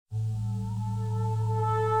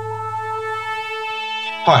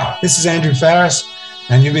Hi, this is Andrew Farris,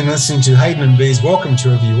 and you've been listening to Hayden and B's Welcome to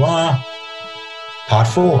Wherever You Are, Part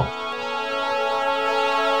 4.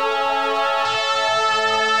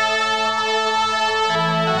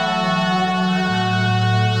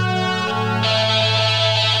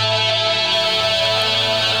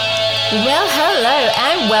 Well, hello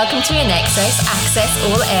and welcome to InXS Access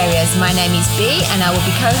All Areas. My name is B and I will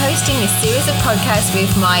be co-hosting this series of podcasts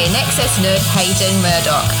with my InXS nerd Hayden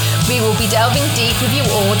Murdoch. We will be delving deep with you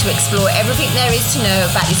all to explore everything there is to know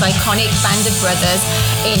about this iconic band of brothers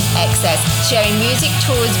InXS, sharing music,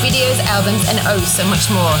 tours, videos, albums and oh so much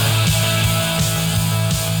more.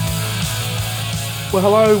 Well,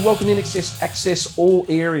 hello, welcome to InXS Access All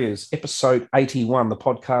Areas, episode 81, the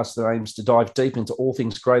podcast that aims to dive deep into all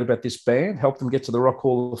things great about this band, help them get to the Rock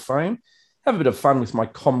Hall of Fame, have a bit of fun with my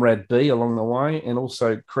comrade B along the way, and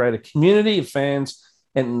also create a community of fans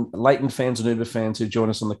and latent fans and Uber fans who join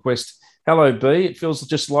us on the quest. Hello, B. It feels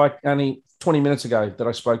just like only 20 minutes ago that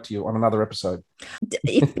I spoke to you on another episode.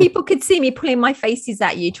 If people could see me pulling my faces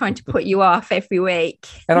at you, trying to put you off every week.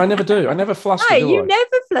 And I never do. I never fluster, No, you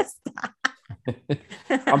never fluster.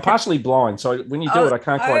 I'm partially blind, so when you do it, I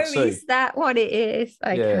can't quite see. Is that what it is?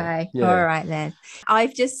 Okay. Yeah. All right, then.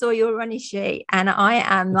 I've just saw your running sheet and I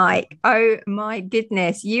am like, oh my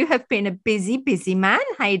goodness, you have been a busy, busy man,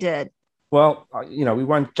 Hayden. Well, we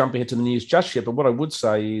won't jump ahead to the news just yet, but what I would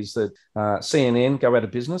say is that CNN go out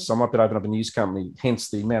of business. So I might be opening up a news company, hence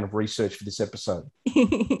the amount of research for this episode.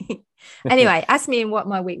 Anyway, ask me what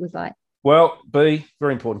my week was like. Well, B,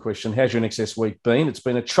 very important question. How's your InXS week been? It's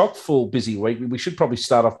been a chock-full busy week. We should probably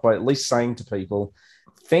start off by at least saying to people,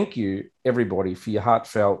 thank you, everybody, for your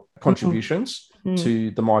heartfelt contributions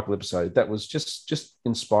to the Michael episode. That was just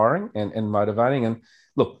inspiring and motivating. And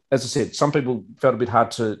look, as I said, some people felt a bit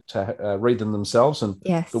hard to read them themselves,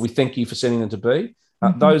 but we thank you for sending them to B.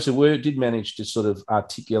 Those who did manage to sort of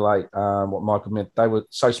articulate what Michael meant, they were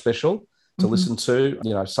so special to listen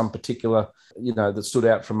to, some particular, that stood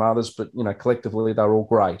out from others, but, collectively they're all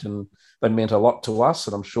great and they meant a lot to us.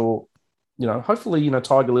 And I'm sure, hopefully,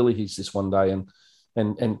 Tiger Lily hears this one day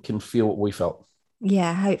and can feel what we felt.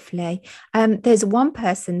 Yeah, hopefully. There's one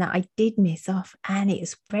person that I did miss off and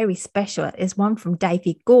it's very special. It's one from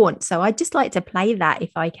David Gaunt. So I'd just like to play that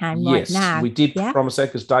if I can right now. Yes, we did promise that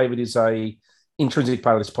because David is a intrinsic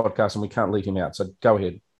part of this podcast and we can't leave him out. So go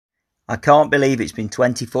ahead. I can't believe it's been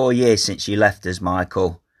 24 years since you left us,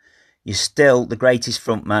 Michael. You're still the greatest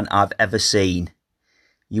frontman I've ever seen.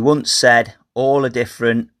 You once said, all are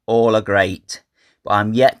different, all are great, but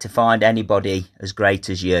I'm yet to find anybody as great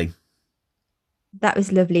as you. That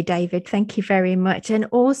was lovely, David. Thank you very much. And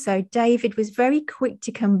also, David was very quick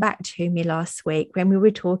to come back to me last week when we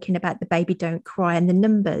were talking about the Baby Don't Cry and the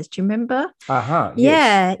numbers. Do you remember?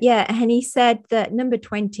 Yes. Yeah. And he said that number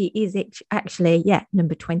 20 is actually,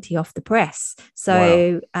 number 20 off the press.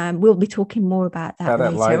 So we'll be talking more about that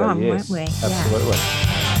later on, yes. won't we? Absolutely.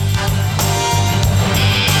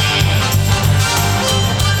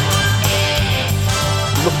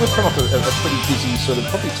 Look, we've come off a pretty busy sort of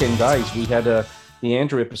probably 10 days. We had the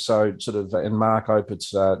Andrew episode sort of, and Mark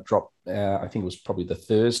Opitz dropped, I think it was probably the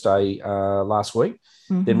Thursday last week.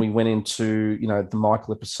 Then we went into, the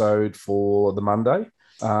Michael episode for the Monday.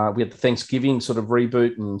 We had the Thanksgiving sort of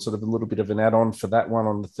reboot and sort of a little bit of an add-on for that one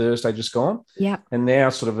on the Thursday just gone. Yeah. And now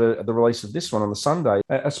sort of the release of this one on the Sunday,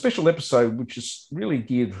 a special episode which is really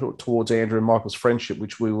geared towards Andrew and Michael's friendship,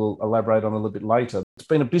 which we will elaborate on a little bit later. It's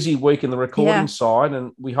been a busy week in the recording side,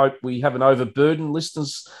 and we hope we haven't overburdened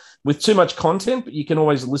listeners with too much content, but you can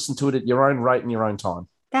always listen to it at your own rate and your own time.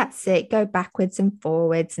 That's it. Go backwards and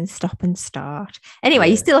forwards and stop and start.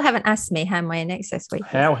 Anyway, you still haven't asked me how my InXS week is.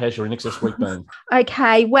 How has your InXS week been?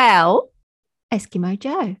 Okay, well, Eskimo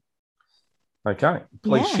Joe. Okay,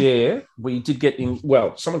 please share. We did get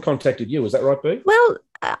someone contacted you. Is that right, B? Well,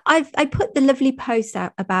 I put the lovely post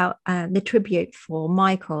out about the tribute for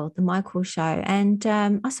Michael, the Michael show, and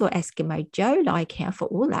I saw Eskimo Joe like it. I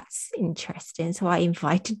thought, well, that's interesting. So I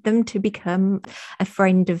invited them to become a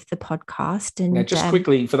friend of the podcast. And now, just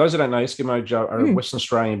quickly, for those who don't know, Eskimo Joe are a Western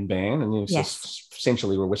Australian band, and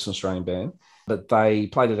essentially we're a Western Australian band. But they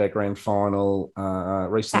played at our grand final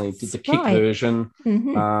recently, did the kick version,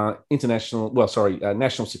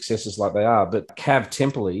 national successes like they are. But Cav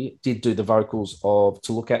Temple did do the vocals of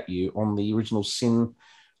To Look At You on the original Sin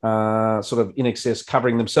sort of InXS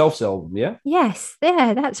covering themselves album, yeah? Yes,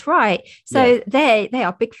 that's right. So they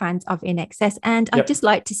are big fans of InXS. And I'd just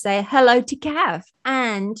like to say hello to Cav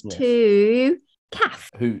and to Kath.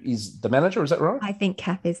 Who is the manager, is that right? I think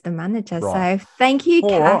Kath is the manager. Right. So thank you,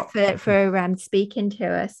 Kath, for speaking to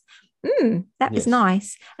us. That was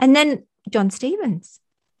nice. And then John Stevens.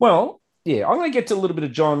 Well, I'm going to get to a little bit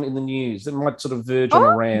of John in the news. That might sort of verge on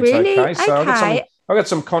a rant. Really? Okay. So Okay. I've got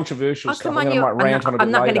some controversial stuff. I might rant on a bit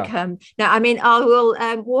I'm not later. going to come. No, I mean, I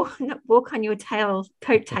will walk on your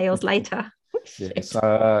coattails later. Yeah,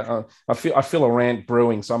 so I feel a rant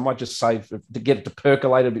brewing, so I might just save to get it to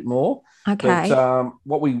percolate a bit more. Okay. But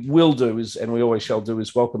what we will do is, and we always shall do,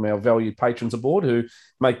 is welcome our valued patrons aboard who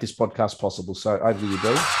make this podcast possible. So over to you,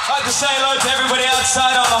 Bill. I'd like to say hello to everybody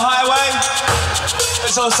outside on the highway.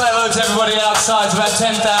 Let's all say hello to everybody outside. It's about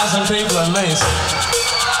 10,000 people at least.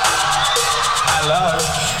 Hello.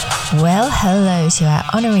 Well, hello to our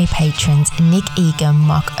honorary patrons Nick Egan,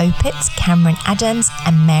 Mark Opitz, Cameron Adams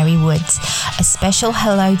and Mary Woods. A special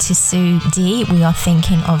hello to Sue D. We are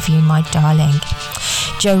thinking of you, my darling.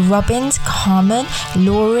 Joe Robbins, Carmen,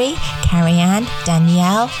 Laurie, Carrie-Anne,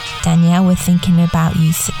 Danielle. Danielle, we're thinking about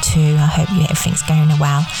you too. I hope everything's going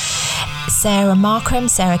well. Sarah Markram,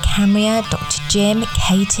 Sarah Camria, Dr. Jim,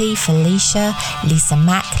 Katie, Felicia, Lisa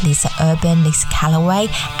Mack, Lisa Urban, Lisa Calloway,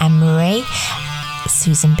 Anne-Marie,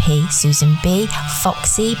 Susan P, Susan B,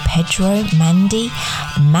 Foxy, Pedro, Mandy,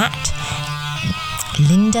 Matt,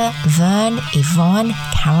 Linda, Vern, Yvonne,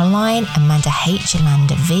 Caroline, Amanda H,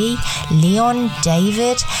 Yolanda V, Leon,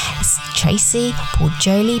 David, Tracy, Paul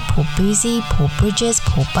Jolie, Paul Boozy, Paul Bridges,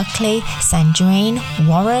 Paul Buckley, Sandrine,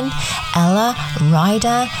 Warren, Ella,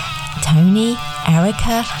 Ryder, Tony,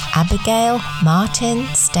 Erica, Abigail, Martin,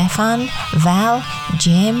 Stefan, Val,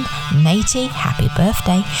 Jim, Matey, happy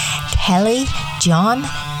birthday, Kelly, John,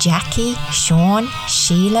 Jackie, Sean,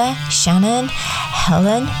 Sheila, Shannon,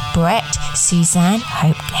 Helen, Brett, Suzanne,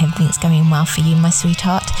 hope everything's going well for you, my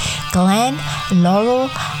sweetheart, Glenn, Laurel,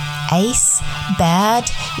 Ace, Baird,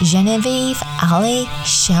 Genevieve, Ali,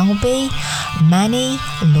 Shelby, Manny,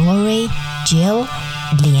 Laurie, Jill,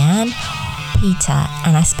 Leanne, Peter,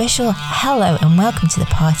 and a special hello and welcome to the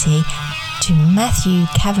party to Matthew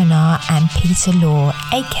Kavanagh and Peter Law,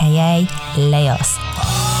 aka Leos.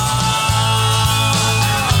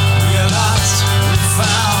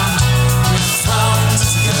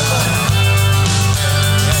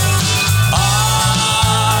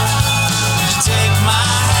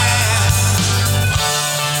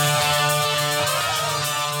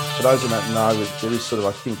 For those who don't know, there is sort of,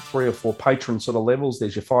 I think, 3 or 4 patron sort of levels.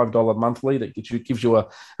 There's your $5 monthly that gives you a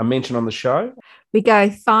mention on the show. We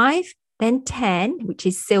go 5, then 10, which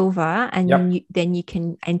is silver, and Yep. then you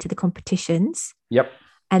can enter the competitions. Yep.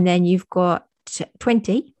 And then you've got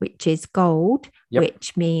 20, which is gold, Yep.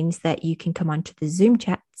 which means that you can come onto the Zoom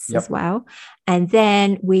chats Yep. as well. And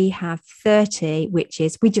then we have 30, which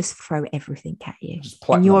is we just throw everything at you. Just And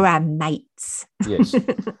platinum. you're our mates. Yes.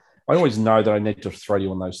 I always know that I need to throw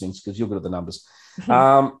you on those things because you're good at the numbers.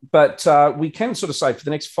 But we can sort of say for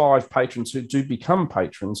the next 5 patrons who do become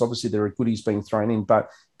patrons, obviously there are goodies being thrown in, but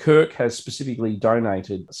Kirk has specifically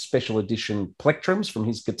donated special edition plectrums from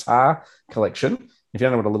his guitar collection. If you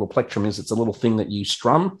don't know what a little plectrum is, it's a little thing that you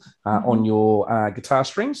strum on your guitar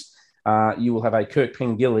strings. You will have a Kirk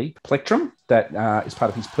Pengilly plectrum that is part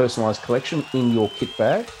of his personalised collection in your kit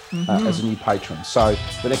bag as a new patron. So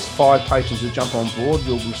the next 5 patrons who jump on board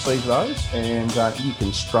will receive those, and you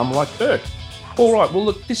can strum like Kirk. All right. Well,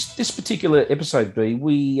 look, this particular episode, B,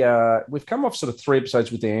 we've come off sort of 3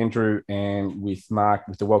 episodes with Andrew and with Mark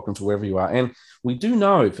with the Welcome to Wherever You Are, and we do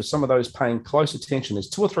know for some of those paying close attention, there's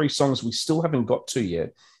 2 or 3 songs we still haven't got to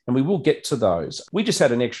yet. And we will get to those. We just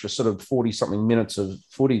had an extra sort of 40-something minutes of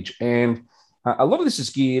footage. And a lot of this is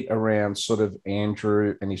geared around sort of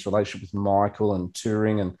Andrew and his relationship with Michael and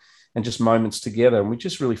touring and just moments together. And we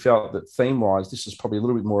just really felt that theme-wise, this is probably a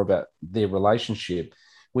little bit more about their relationship,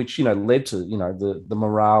 which, led to, the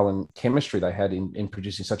morale and chemistry they had in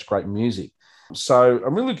producing such great music. So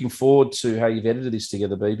I'm really looking forward to how you've edited this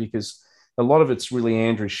together, B, because a lot of it's really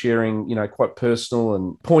Andrew sharing, quite personal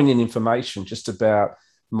and poignant information just about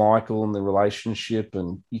Michael and the relationship,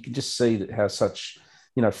 and you can just see that how such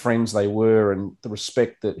friends they were and the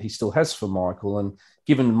respect that he still has for Michael. And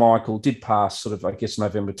given Michael did pass sort of, I guess,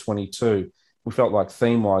 November 22, we felt like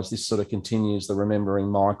theme-wise this sort of continues the remembering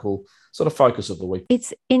Michael sort of focus of the week.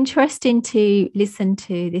 It's interesting to listen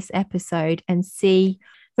to this episode and see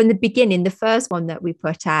from the beginning, the first one that we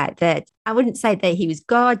put out, that I wouldn't say that he was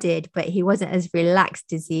guarded, but he wasn't as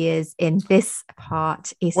relaxed as he is in this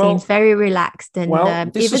part. He seems very relaxed, and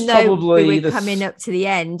even though we were coming up to the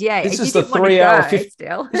end, this is the 3-hour,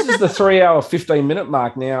 this is the 3-hour 15-minute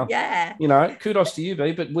mark now. Yeah, kudos to you,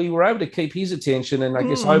 B. But we were able to keep his attention, and I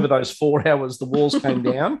guess over those 4 hours, the walls came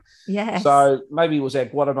down. Yes. So maybe it was our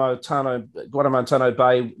Guadamontano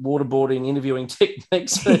Bay waterboarding interviewing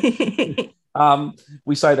techniques.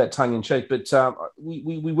 We say that tongue in cheek, but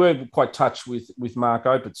we were quite touched with Mark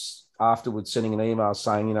Opitz afterwards, sending an email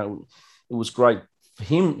saying, it was great for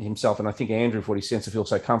himself, and I think Andrew, for what he sensed to feel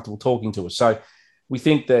so comfortable talking to us. So we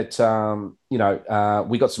think that,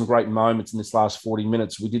 we got some great moments in this last 40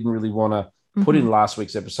 minutes. We didn't really want to put in last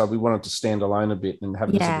week's episode. We wanted to stand alone a bit and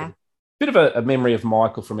have a bit of a memory of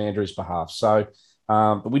Michael from Andrew's behalf. So,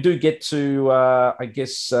 but we do get to,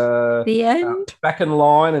 the end. Back in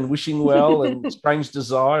line and wishing well and strange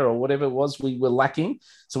desire or whatever it was we were lacking.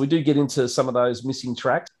 So we do get into some of those missing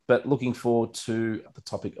tracks, but looking forward to the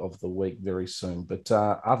topic of the week very soon. But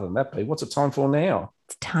other than that, Pete, what's it time for now?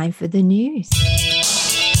 It's time for the news.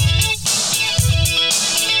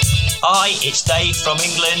 Hi, it's Dave from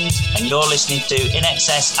England, and you're listening to In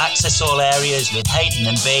Excess Access All Areas with Hayden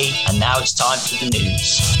and B, and now it's time for the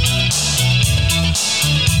news.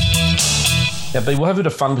 Now, B, we'll have a bit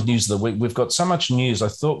of fun with news of the week. We've got so much news, I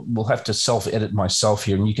thought we'll have to self-edit myself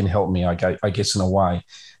here, and you can help me, I guess, in a way.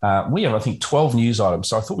 We have, I think, 12 news items,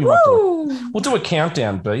 so I thought we'll do a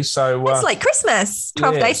countdown, B. So it's like Christmas,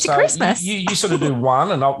 12 days to Christmas. You sort of do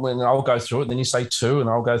one, and I'll go through it. Then you say two, and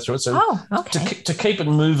I'll go through it. So to keep it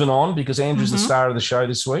moving on, because Andrew's the star of the show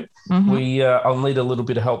this week, I'll need a little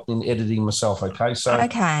bit of help in editing myself, okay? So all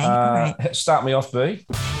right. Start me off, B.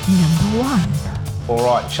 Number one. All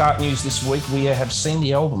right, chart news this week. We have seen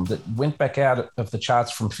the album that went back out of the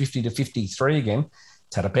charts from 50 to 53 again.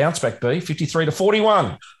 It's had a bounce back, B, 53 to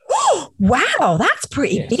 41. Wow, that's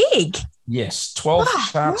pretty big. Yes, 12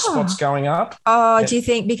 chart spots going up. Oh, do you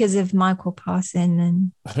think because of Michael passing?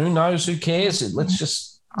 And who knows? Who cares?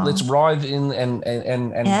 Let's ride in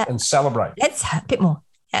and celebrate. Let's a bit more.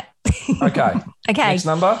 Yeah. Okay. Next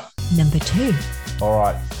number. Number two. All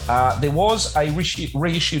right. There was a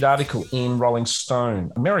reissued article in Rolling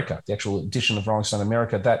Stone America, the actual edition of Rolling Stone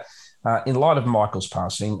America, that in light of Michael's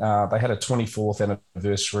passing, they had a 24th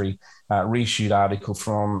anniversary reissued article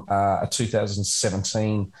from a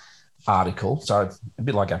 2017 article. So a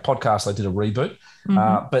bit like our podcast, they did a reboot.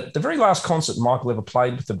 But the very last concert Michael ever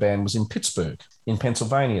played with the band was in Pittsburgh, in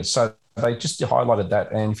Pennsylvania. So they just highlighted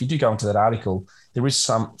that. And if you do go into that article, there is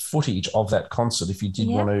some footage of that concert if you did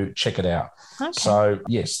want to check it out. Okay. So,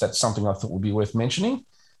 yes, that's something I thought would be worth mentioning.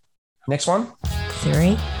 Next one.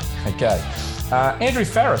 3. Okay. Andrew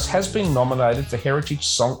Farriss has been nominated for Heritage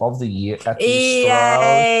Song of the Year at the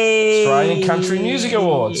Australian Country Music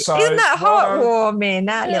Awards. So, isn't that heartwarming,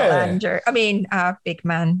 little Andrew? I mean, big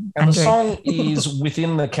man, and Andrew. The song is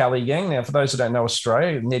within the Kelly gang. Now, for those who don't know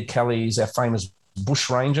Australia, Ned Kelly is our famous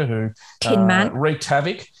bushranger who wreaked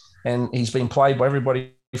havoc, and he's been played by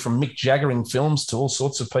everybody from Mick Jagger in films to all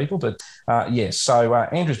sorts of people. But so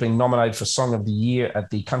Andrew's been nominated for Song of the Year at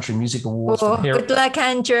the Country Music Awards. Good luck,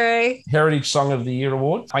 Andrew. Heritage Song of the Year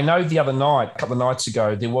Award. I know the other night, a couple of nights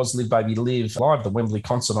ago, there was Live Baby Live live, the Wembley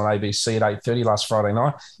concert on ABC at 8:30 last Friday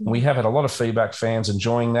night. And we have had a lot of feedback, fans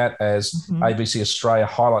enjoying that, as ABC Australia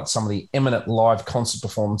highlights some of the eminent live concert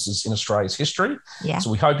performances in Australia's history. Yeah.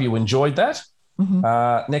 So we hope you enjoyed that.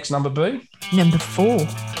 Next number, B. Number 4.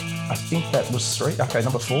 I think that was 3. Okay,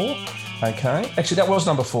 number 4. Okay. Actually, that was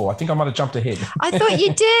number 4. I think I might have jumped ahead. I thought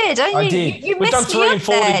you did. I did. We've done 3 and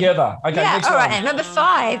 4 together. Okay, next one. All right, number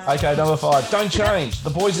 5. Okay, number 5. Don't Change. The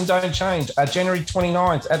Boys in Don't Change. January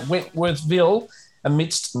 29th at Wentworthville,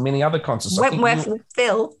 amidst many other concerts.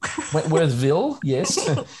 Wentworthville, yes.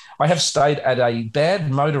 I have stayed at a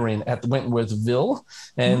bad motor inn at the Wentworthville,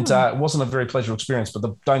 and it wasn't a very pleasurable experience, but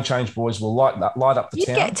the Don't Change boys will light up the town. You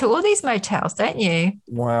get to all these motels, don't you?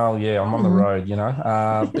 Well, yeah, I'm on the road,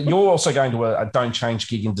 but you're also going to a Don't Change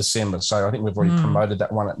gig in December, so I think we've already promoted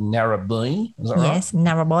that one at Narrabeen. Is that right? Yes,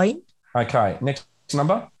 Narrabeen. Okay, next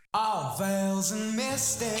number. All veils and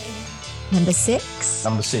misty. Number 6.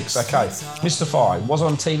 Okay. Mystify was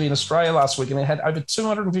on TV in Australia last week, and it had over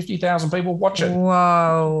 250,000 people watch it.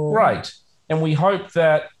 Whoa. Great. And we hope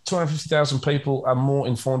that 250,000 people are more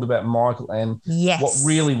informed about Michael and what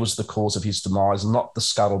really was the cause of his demise, not the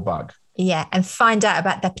scuttlebug. Yeah, and find out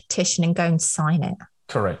about the petition and go and sign it.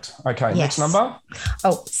 Correct. Okay, next number.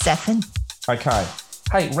 7. Okay.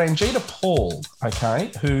 Hey, Ranjita Paul,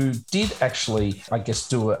 who did actually, I guess,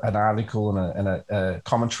 do an article and a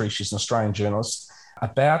commentary. She's an Australian journalist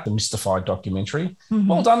about the Mystified documentary.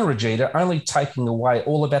 Well done, Ranjita, only taking away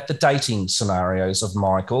all about the dating scenarios of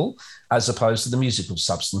Michael as opposed to the musical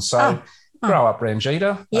substance. So grow up,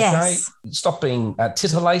 Ranjita. Yes. Okay? Stop being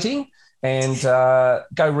titillating and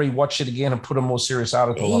go rewatch it again and put a more serious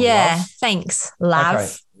article on. Yeah, thanks, love.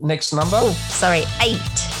 Okay, next number. 8.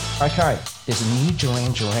 Okay, there's a new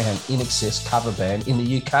Duran Duran In Excess cover band in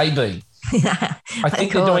the UK, B. I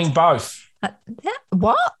think they're doing both.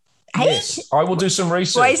 What? Hey? Yes, I will do some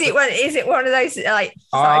research. Why is it one of those like?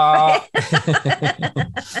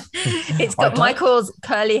 It's got Michael's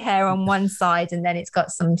curly hair on one side, and then it's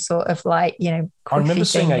got some sort of like I remember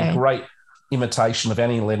seeing a great imitation of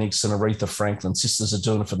Annie Lennox and Aretha Franklin. Sisters are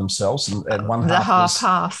doing it for themselves, and one the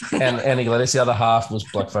half, and Annie Lennox. The other half was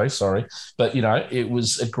blackface. Sorry, but it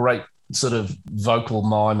was a great sort of vocal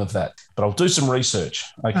mime of that. But I'll do some research.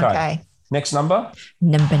 Okay. Next number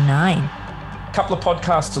 9. Couple of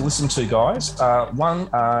podcasts to listen to, guys. One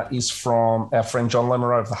is from our friend John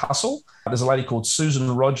Lamoureux of The Hustle. There's a lady called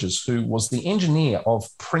Susan Rogers, who was the engineer of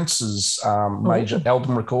Prince's major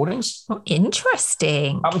album recordings. Oh,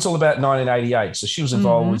 interesting. Up until about 1988. So she was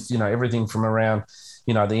involved with, everything from around,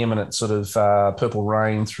 the eminent sort of Purple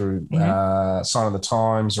Rain through Sign of the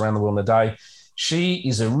Times, Around the World in a Day. She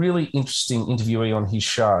is a really interesting interviewee on his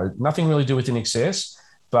show. Nothing really to do with INXS.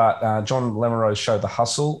 But John Lamoureux's show, The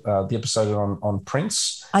Hustle, the episode on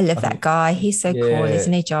Prince. I love that guy. He's so cool,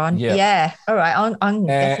 isn't he, John? Yeah. All right. I'm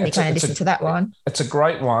definitely going to listen to that one. It's a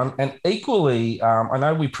great one. And equally, I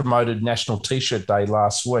know we promoted National T-shirt Day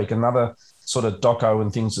last week, another sort of doco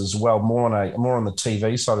and things as well, more on the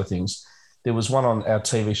TV side of things. There was one on our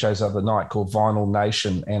TV shows the other night called Vinyl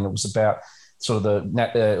Nation, and it was about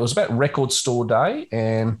it was about Record Store Day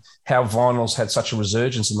and how vinyls had such a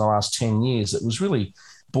resurgence in the last 10 years. It was really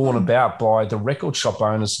born about by the record shop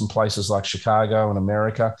owners in places like Chicago and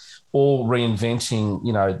America, all reinventing,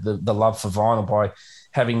 the love for vinyl by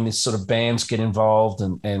having this sort of bands get involved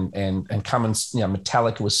and come and,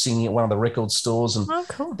 Metallica was singing at one of the record stores. And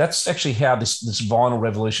cool. That's actually how this vinyl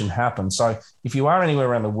revolution happened. So if you are anywhere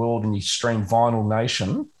around the world and you stream Vinyl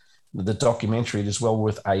Nation, the documentary, it is well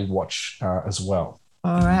worth a watch as well.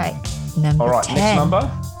 All right. Number 10. Next number.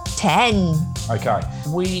 10. Okay.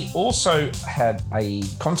 We also had a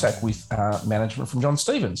contact with management from John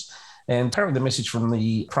Stevens. And apparently the message from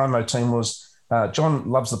the promo team was, John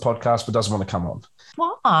loves the podcast but doesn't want to come on.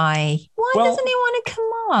 Why? Why doesn't he want to come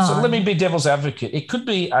on? So let me be devil's advocate. It could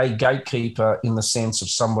be a gatekeeper in the sense of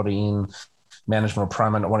somebody in management or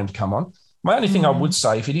promo not wanting to come on. My only thing I would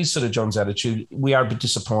say, if it is sort of John's attitude, we are a bit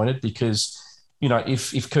disappointed because,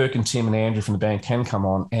 if Kirk and Tim and Andrew from the band can come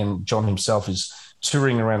on and John himself is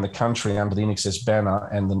touring around the country under the INXS banner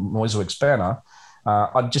and the Noiseworks banner,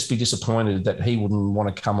 I'd just be disappointed that he wouldn't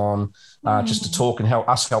want to come on just to talk and help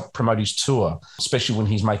promote his tour, especially when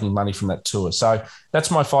he's making money from that tour. So that's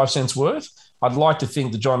my 5 cents worth. I'd like to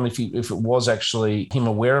think that John, if it was actually him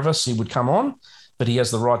aware of us, he would come on, but he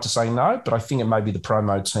has the right to say no. But I think it may be the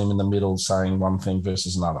promo team in the middle saying one thing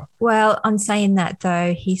versus another. Well, on saying that,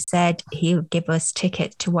 though, he said he'll give us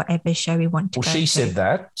tickets to whatever show we want to go to. Well, she said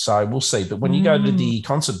that, so we'll see. But when you go to the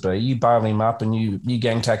concert, B, you bail him up and you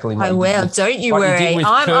gang tackle him. I will, don't you worry.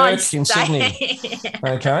 I'm on stage. In Sydney.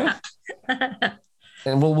 Okay?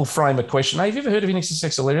 And we'll frame a question. Hey, have you ever heard of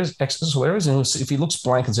INXS Hilarious? And if he looks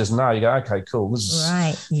blank and says no, you go, okay, cool. This is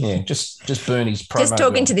right. Yeah, just burn his promo. Just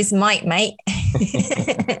talking to this mic, mate.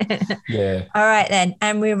 Yeah. All right then,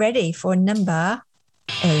 and we're ready for number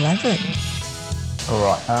 11. All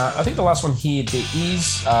right. I think the last one here, there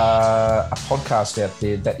is a podcast out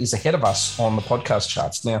there that is ahead of us on the podcast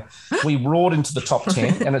charts. Now, we roared into the top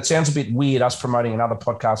 10, and it sounds a bit weird us promoting another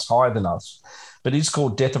podcast higher than us. But it's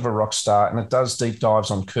called Death of a Rock Star, and it does deep dives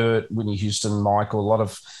on Kurt, Whitney Houston, Michael, a lot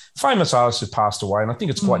of famous artists who've passed away, and I think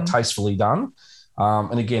it's quite tastefully done.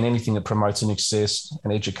 And again, anything that promotes INXS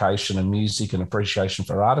and education and music and appreciation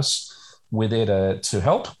for artists, we're there to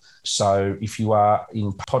help. So if you are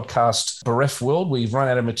in podcast bereft world where you've run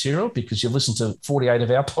out of material because you've listened to 48 of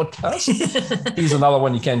our podcasts, here's another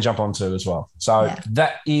one you can jump onto as well. So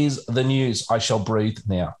that is the news. I shall breathe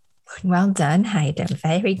now. Well done, Hayden.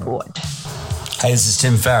 Very good. Hey, this is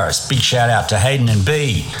Tim Farriss. Big shout out to Hayden and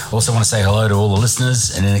B. Also want to say hello to all the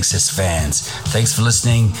listeners and INXS fans. Thanks for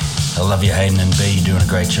listening. I love you, Hayden and B. You're doing a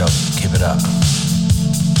great job. Keep it up.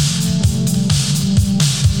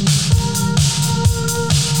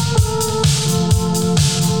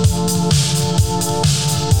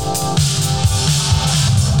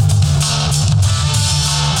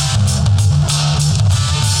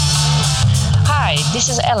 Hi, this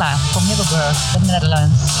is Ella from Middelburg, the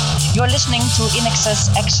Netherlands. You're listening to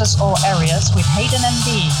INXS Access All Areas with Hayden and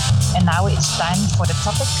B. And now it's time for the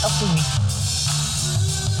topic of the week.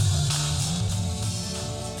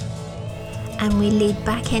 And we lead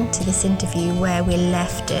back into this interview where we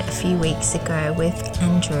left it a few weeks ago with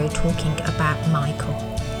Andrew talking about Michael.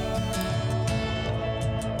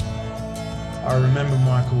 I remember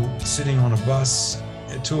Michael sitting on a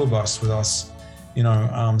tour bus with us,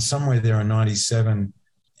 somewhere there in 97,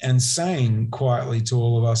 and saying quietly to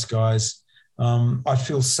all of us guys, I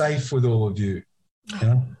feel safe with all of you.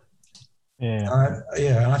 And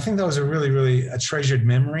I think that was a really, really a treasured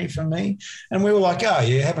memory for me. And we were like, oh,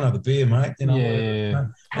 yeah, have another beer, mate. You know,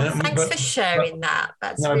 thanks for sharing that.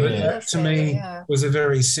 That's really lovely. That to me was a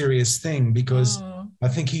very serious thing, because I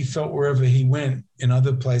think he felt wherever he went in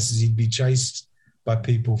other places, he'd be chased by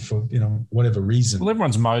people for, you know, whatever reason. Well,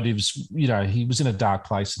 everyone's motives, you know, he was in a dark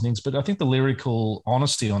place and things, but I think the lyrical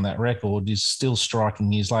honesty on that record is still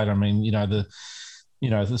striking years later. I mean,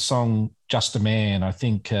 the song Just a Man, I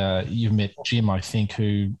think you've met Jim, I think,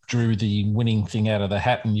 who drew the winning thing out of the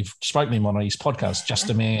hat, and you've spoken to him on his podcast,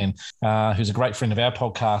 Just a Man, who's a great friend of our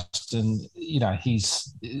podcast. And, you know,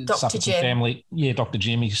 he's suffered some family. Yeah, Dr.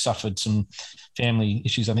 Jim, he suffered some family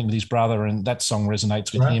issues, I think, with his brother, and that song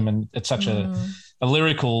resonates with him. And it's such a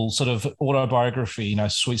lyrical sort of autobiography, you know,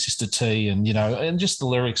 Sweet Sister T, and, you know, and just the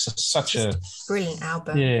lyrics are such a brilliant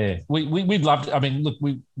album. Yeah. We'd love to, I mean, look,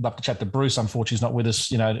 we'd love to chat to Bruce. Unfortunately, he's not with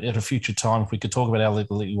us, you know, at a future time. If we could talk about our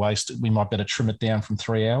legally waste, we might better trim it down from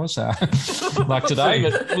 3 hours like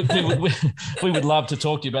today. But we would love to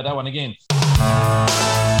talk to you about that one again.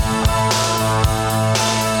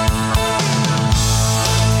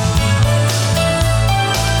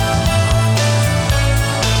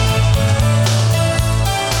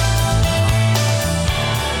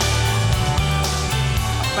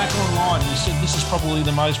 You said this is probably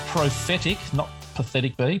the most prophetic, not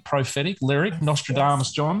pathetic, prophetic lyric,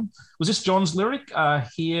 Nostradamus John. Was this John's lyric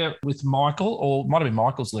here with Michael, or might have been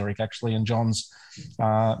Michael's lyric actually, and John's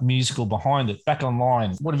musical behind it? Back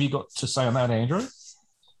Online. What have you got to say on that, Andrew?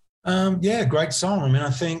 Great song. I mean,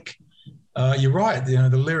 I think you're right. You know,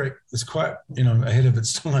 the lyric was quite, you know, ahead of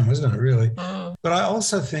its time, wasn't it, really? But I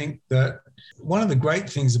also think that one of the great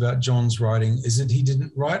things about John's writing is that he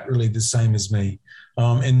didn't write really the same as me,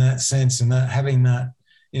 in that sense, and that having that,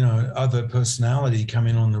 you know, other personality come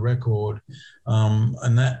in on the record,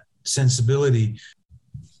 and that sensibility,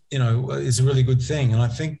 you know, is a really good thing. And I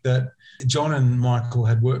think that John and Michael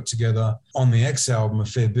had worked together on the X album a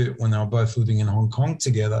fair bit when they were both living in Hong Kong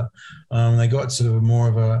together. They got sort of more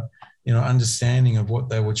of a, you know, understanding of what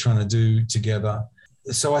they were trying to do together.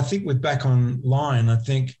 So I think with Back Online, I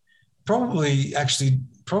think probably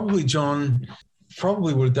John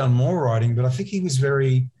probably would have done more writing, but I think he was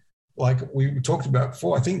very, like we talked about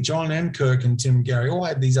before, I think John and Kirk and Tim and Gary all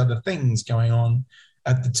had these other things going on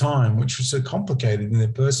at the time, which was so complicated in their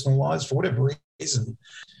personal lives for whatever reason.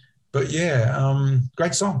 But yeah,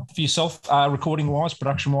 great song. For yourself, recording-wise,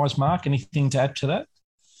 production-wise, Mark, anything to add to that?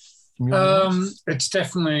 It's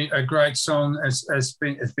definitely a great song, as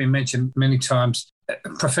been mentioned many times, a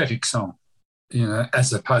prophetic song, you know,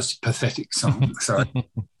 as opposed to pathetic song. Sorry.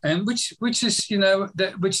 And which is, you know,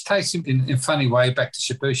 which takes him in a funny way back to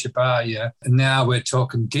Shaboo Shabaa, yeah. And now we're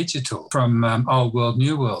talking digital from old world,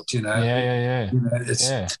 new world, you know. Yeah. You know, it's,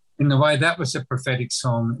 in the way that was a prophetic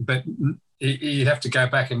song, but you'd have to go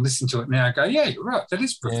back and listen to it now and go, yeah, you're right, that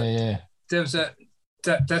is prophetic. Yeah. There was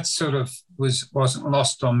that sort of wasn't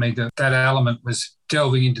lost on me. That element was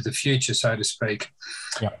delving into the future, so to speak,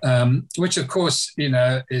 which of course, you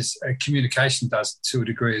know, is communication does to a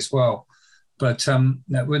degree as well. But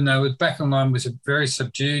with Back Online was a very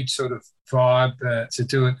subdued sort of vibe to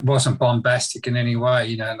do it. It wasn't bombastic in any way,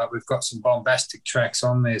 you know, like we've got some bombastic tracks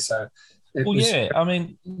on there. So I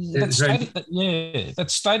mean, that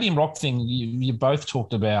stadium rock thing you both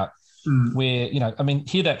talked about. Where, you know, I mean,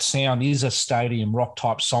 Hear That Sound is a stadium rock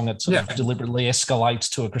type song. It sort of deliberately escalates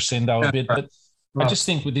to a crescendo a bit. But I just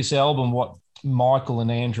think with this album, what Michael and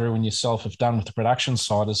Andrew and yourself have done with the production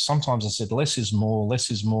side is sometimes I said less is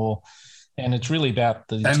more. And it's really about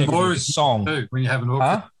the integrity of the song. Too, when you have an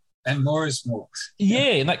orchestra. And more is more.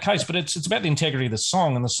 Yeah, in that case. But it's about the integrity of the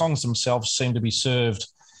song, and the songs themselves seem to be served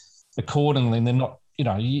accordingly. And they're not, you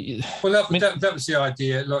know. That was the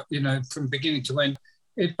idea. Like, you know, from beginning to end.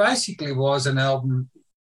 It basically was an album,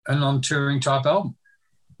 a non-touring type album.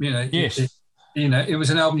 You know, it was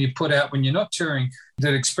an album you put out when you're not touring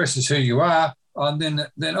that expresses who you are, and then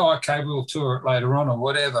we'll tour it later on or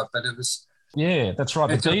whatever. But it was that's right.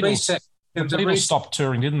 The Beatles stopped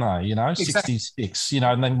touring, didn't they? You know, exactly. 66. You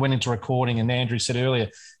know, and then went into recording. And Andrew said earlier,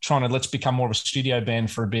 let's become more of a studio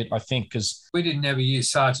band for a bit. I think because we didn't ever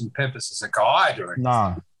use Sgt. Pepper's as a guide or anything.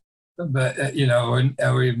 No. But, you know,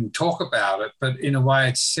 or even talk about it. But in a way,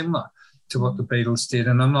 it's similar to what the Beatles did.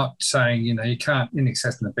 And I'm not saying, you know, you can't, in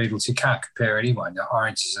excess of the Beatles, you can't compare anyone, you know,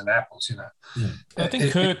 oranges and apples, you know. I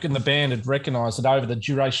think Kirk and the band had recognised that over the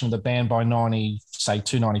duration of the band by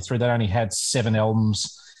 92, 93, they only had 7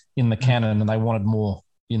 albums in the canon and they wanted more,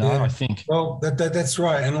 you know, I think. Well, that's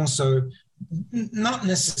right. And also not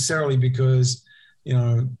necessarily because, you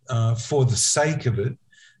know, for the sake of it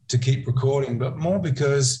to keep recording, but more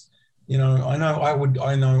because, you know, I know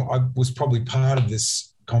I was probably part of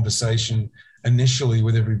this conversation initially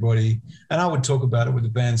with everybody, and I would talk about it with the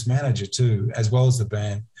band's manager too, as well as the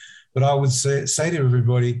band. But I would say to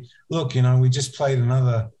everybody, look, you know, we just played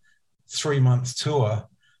another 3-month tour,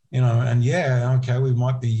 you know, and yeah, okay, we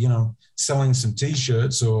might be, you know, selling some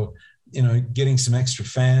T-shirts or, you know, getting some extra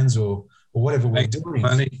fans or whatever we're doing.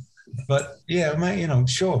 Money. But yeah, you know,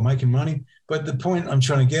 sure, making money. But the point I'm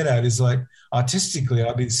trying to get at is, like, artistically,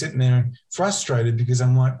 I'd be sitting there frustrated because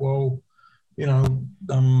I'm like, well, you know,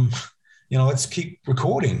 let's keep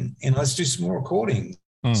recording, you know, let's do some more recording.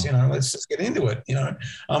 You know, let's just get into it, you know,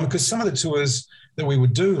 because some of the tours that we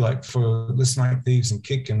would do, like for Listen Like Thieves and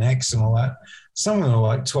Kick and X and all that, some of them are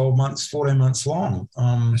like 12 months, 14 months long.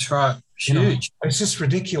 That's right. Huge. You know, it's just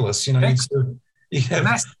ridiculous. You know, you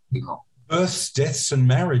have births, deaths, and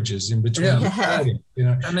marriages in between. Yeah. You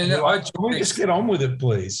know, I mean, can we just get on with it,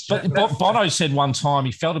 please? But Bono said one time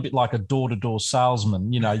he felt a bit like a door-to-door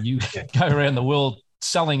salesman. You know, you go around the world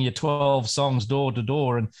selling your 12 songs door to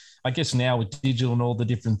door. And I guess now with digital and all the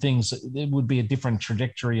different things, it would be a different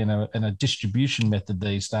trajectory and a distribution method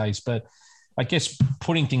these days. But I guess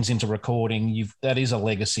putting things into recording, that is a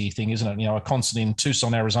legacy thing, isn't it? You know, a concert in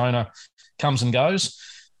Tucson, Arizona comes and goes.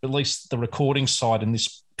 At least the recording side in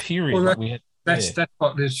this period that's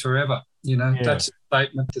what lives forever. You know, that's a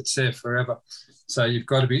statement that's there forever. So you've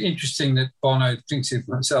got to be interesting that Bono thinks of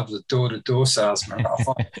himself as a door-to-door salesman.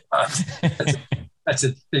 That's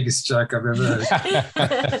the biggest joke I've ever heard.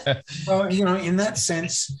 Well, you know, in that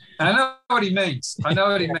sense, I know what he means. Me too. I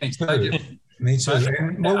know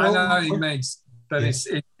what he means, but it's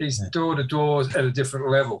door to door at a different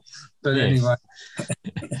level. But anyway,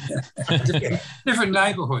 different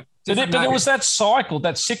neighbourhood. But there was that cycle,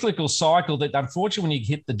 that cyclical cycle that, unfortunately, when you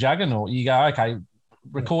hit the juggernaut, you go, okay,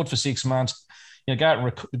 record for 6 months, you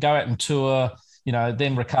know, go out and tour, you know,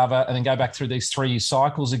 then recover, and then go back through these 3-year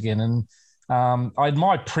cycles again. And I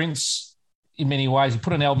admire Prince in many ways. He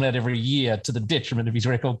put an album out every year to the detriment of his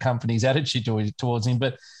record company's attitude towards him,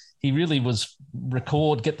 but he really was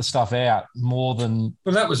get the stuff out more than...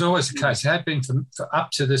 Well, that was always the case. It had been for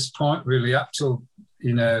up to this point, really, up till,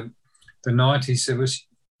 you know, the 90s. It was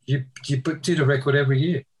you did a record every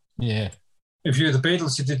year. Yeah. If you were the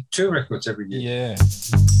Beatles, you did 2 records every year. Yeah.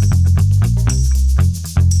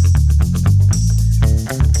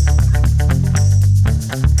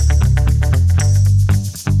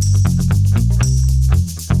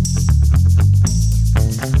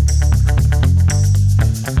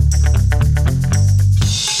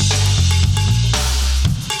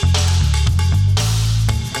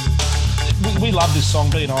 We love this song,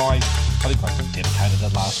 B and I think I dedicated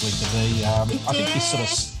it last week to B. I think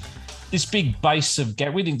this big bass of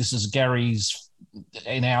Gary, we think this is Gary's,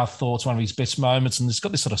 in our thoughts, one of his best moments, and it's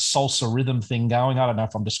got this sort of salsa rhythm thing going. I don't know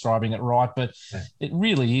if I'm describing it right, but it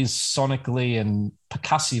really is sonically and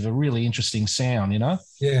percussive, a really interesting sound, you know?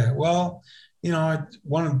 Yeah, well, you know,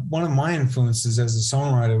 one of my influences as a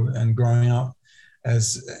songwriter and growing up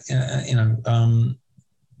as, you know,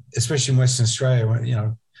 especially in Western Australia, you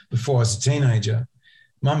know, before I was a teenager,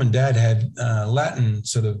 Mum and Dad had Latin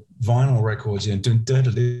sort of vinyl records, you know,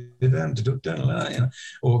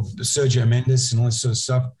 or Sergio Mendes and all this sort of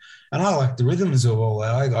stuff. And I liked the rhythms of all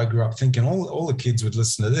that. I grew up thinking all the kids would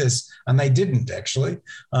listen to this, and they didn't actually.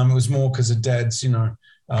 It was more because of Dad's, you know,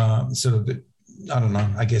 sort of, I don't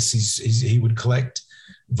know, I guess he would collect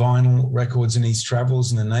vinyl records in his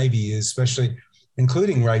travels in the Navy years, especially,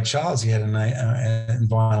 including Ray Charles. He had in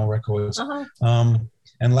vinyl records. Uh-huh.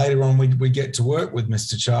 And later on, we get to work with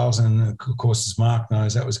Mr. Charles, and of course, as Mark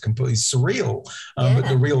knows, that was completely surreal. But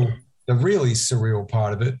the really surreal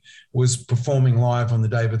part of it was performing live on the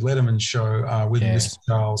David Letterman show with Mr.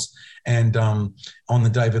 Charles, and on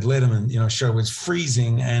the David Letterman, you know, show was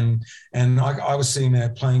freezing, and I was sitting there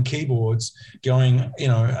playing keyboards, going, you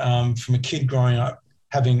know, from a kid growing up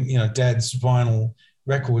having, you know, Dad's vinyl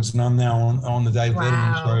records, and I'm now on the David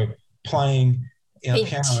Letterman show playing, you know,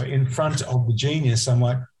 piano in front of the genius. I'm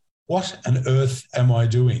like, what on earth am I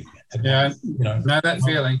doing? Yeah, you know that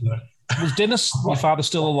feeling. Was Dennis, your father,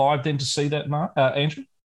 still alive then to see that, Andrew?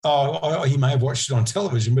 Oh, he may have watched it on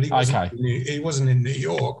television, but he wasn't in New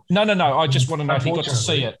York. No. I just want to know if he got to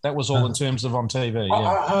see it. That was all in terms of on TV. Yeah.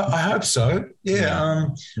 I hope so. Yeah.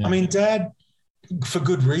 I mean, Dad, for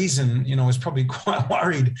good reason, you know, was probably quite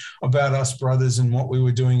worried about us brothers and what we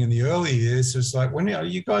were doing in the early years. It's like, when are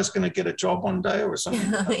you guys going to get a job one day or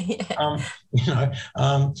something? You know,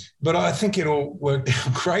 but I think it all worked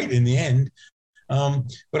out great in the end.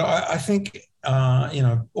 But I think, you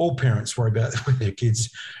know, all parents worry about what their kids,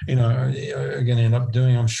 you know, are going to end up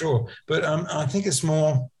doing, I'm sure. But I think it's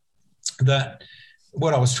more that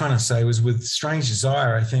what I was trying to say was with Strange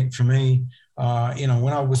Desire, I think for me,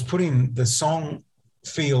 when I was putting the song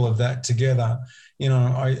feel of that together,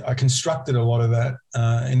 I constructed a lot of that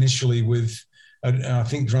initially with, I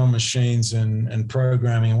think, drum machines and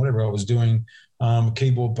programming and whatever I was doing,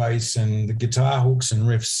 keyboard, bass, and the guitar hooks and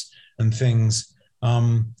riffs and things.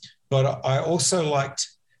 But I also liked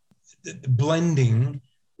blending,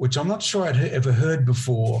 which I'm not sure I'd ever heard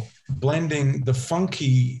before, blending the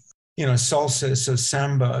funky, salsa, so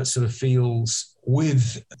samba sort of feels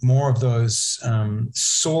with more of those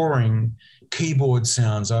soaring keyboard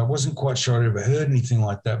sounds. I wasn't quite sure I'd ever heard anything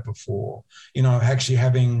like that before, actually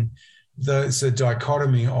having the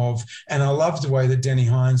dichotomy of, and I loved the way that Denny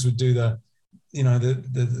Hines would do the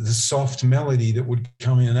soft melody that would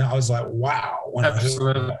come in. And I was like, wow.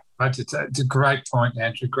 Absolutely. It's a great point,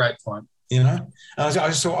 Andrew. Great point. I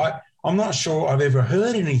just thought, I'm not sure I've ever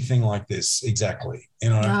heard anything like this exactly.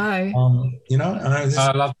 No. I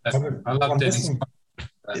love that. I love Denny's.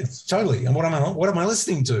 It's totally. And what am I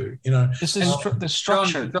listening to? This is the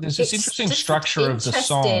structure. There's this interesting structure of the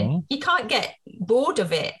song. You can't get bored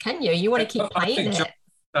of it, can you? You want to keep playing it.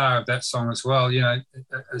 Star of that song as well,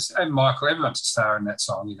 and Michael, everyone's a star in that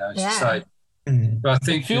song, as you say. But I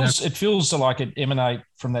think it feels like it emanates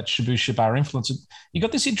from that Shabooh Shoobah influence. You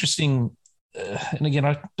got this interesting, and again,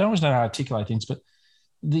 I don't always know how to articulate things, but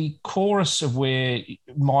the chorus of where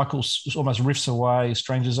Michael almost riffs away,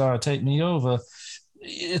 "Strangers Are Take Me Over."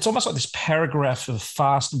 It's almost like this paragraph of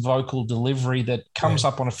fast vocal delivery that comes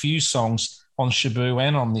up on a few songs on Shabooh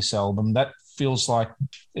and on this album. That feels like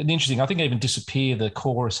an interesting, I think even Disappear, the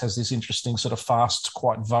chorus has this interesting sort of fast,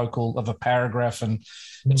 quite vocal of a paragraph, and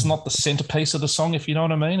it's not the centerpiece of the song, if you know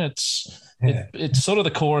what I mean. It's sort of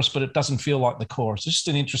the chorus, but it doesn't feel like the chorus. It's just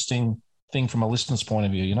an interesting thing from a listener's point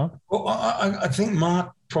of view, Well, I think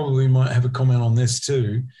Mark probably might have a comment on this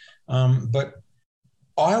too, but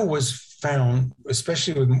I always found,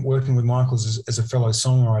 especially with working with Michael as a fellow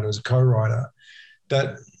songwriter, as a co-writer,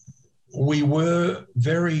 that we were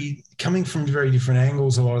coming from very different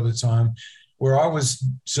angles a lot of the time, where I was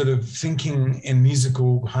sort of thinking in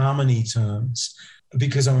musical harmony terms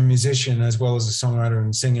because I'm a musician as well as a songwriter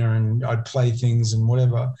and singer, and I'd play things and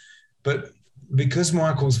whatever. But because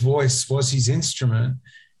Michael's voice was his instrument,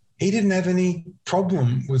 he didn't have any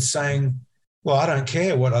problem with saying, well, I don't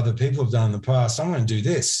care what other people have done in the past. I'm going to do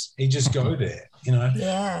this. He'd just go there,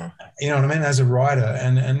 Yeah. You know what I mean? As a writer.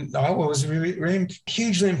 And I was really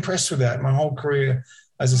hugely impressed with that my whole career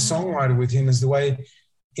as a songwriter with him, is the way,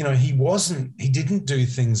 he didn't do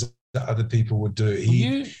things that other people would do.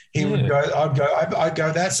 He would go, I'd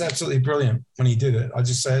go, that's absolutely brilliant when he did it. I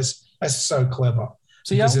just say, that's so clever.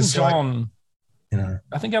 See, Elton John...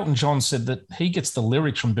 I think Elton John said that he gets the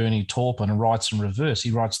lyrics from Bernie Taupin and writes in reverse.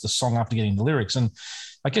 He writes the song after getting the lyrics. And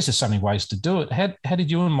I guess there's so many ways to do it. How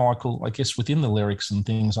did you and Michael, I guess, within the lyrics and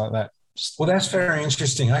things like that? Well, that's very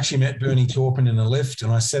interesting. I actually met Bernie Taupin in a lift,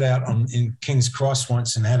 and I set out in King's Cross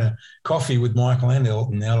once and had a coffee with Michael and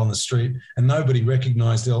Elton out on the street, and nobody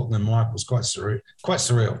recognised Elton and Michael. It was quite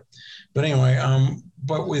surreal. But anyway,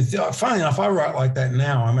 funny enough, I write like that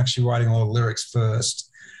now. I'm actually writing a lot of lyrics first,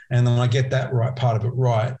 and then I get that right part of it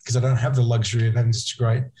right, because I don't have the luxury of having such a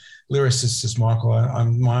great lyricist as Michael.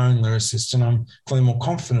 I'm my own lyricist, and I'm feeling more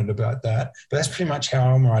confident about that. But that's pretty much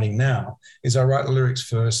how I'm writing now, is I write the lyrics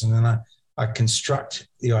first, and then I construct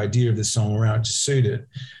the idea of the song around to suit it.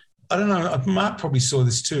 I don't know, Mark probably saw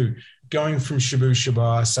this too, going from Shabooh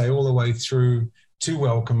Shoobah, say, all the way through to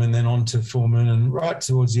Welcome and then on to Full Moon, and right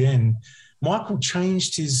towards the end, Michael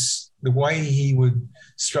changed the way he would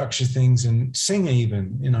structure things and sing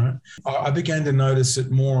even, I began to notice it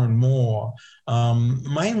more and more,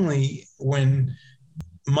 mainly when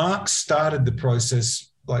Mark started the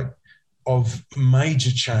process of major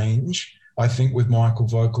change, I think, with Michael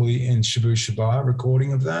vocally in Shabooh Shoobah,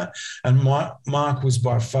 recording of that. And Mark was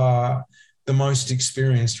by far the most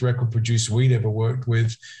experienced record producer we'd ever worked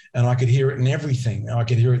with, and I could hear it in everything. I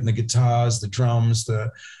could hear it in the guitars, the drums,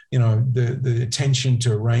 the attention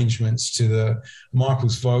to arrangements, to the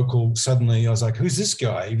Michael's vocal. Suddenly I was like, who's this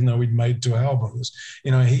guy? Even though we'd made 2 albums,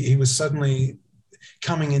 he was suddenly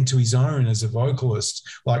coming into his own as a vocalist,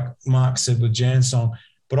 like Mark said with Jan Song.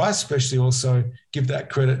 But I especially also give that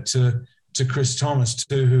credit to Chris Thomas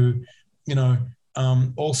too, who,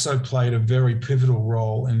 also played a very pivotal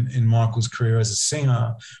role in Michael's career as a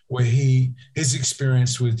singer, where his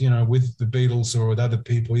experience with the Beatles or with other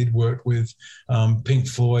people he'd worked with, Pink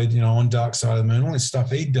Floyd, on Dark Side of the Moon, all this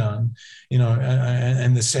stuff he'd done,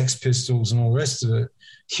 and the Sex Pistols and all the rest of it,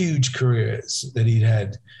 huge careers that he'd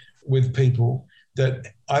had with people, that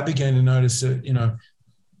I began to notice that,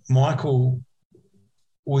 Michael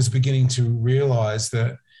was beginning to realize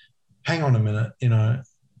that, hang on a minute,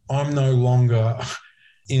 I'm no longer,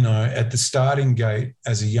 at the starting gate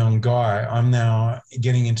as a young guy. I'm now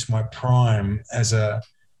getting into my prime as a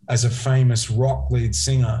famous rock lead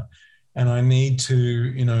singer, and I need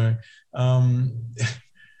to,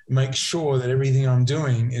 make sure that everything I'm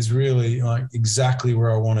doing is really like exactly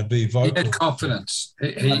where I want to be. Vocal. He had confidence.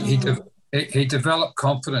 He developed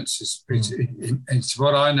confidence. It's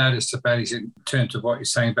what I noticed about his, in terms of what you're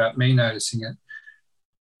saying about me noticing it.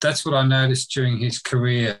 That's what I noticed during his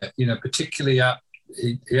career, particularly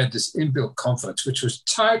he had this inbuilt confidence, which was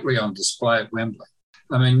totally on display at Wembley.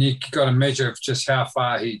 I mean, you got a measure of just how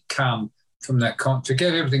far he'd come from that.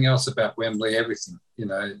 Forget everything else about Wembley, everything,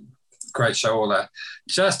 great show, all that.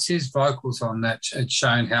 Just his vocals on that had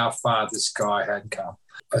shown how far this guy had come,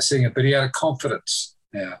 a singer. But he had a confidence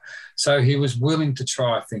now, so he was willing to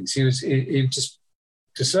try things. He just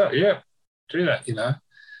decided, do that. I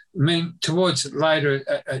mean, towards later,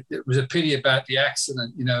 it was a pity about the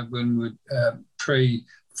accident. When we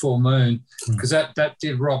pre-Full Moon, because that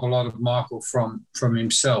did rob a lot of Michael from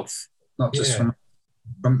himself, not just from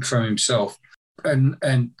himself,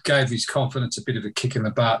 and gave his confidence a bit of a kick in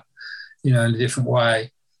the butt. In a different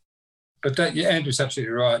way. But Andrew's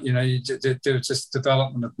absolutely right. There was this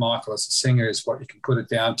development of Michael as a singer is what you can put it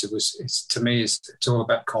down to. To me, it's all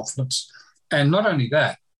about confidence. And not only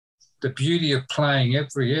that, the beauty of playing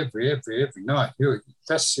every night.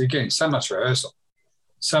 That's, again, so much rehearsal,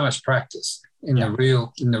 so much practice in the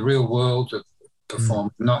real world of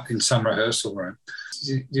performing, not in some rehearsal room.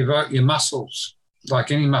 Your muscles,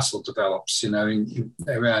 like any muscle develops,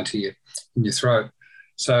 around here in your throat.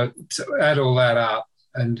 So to add all that up,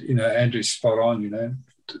 and Andrew's spot on.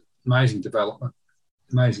 Amazing development.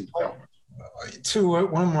 Too,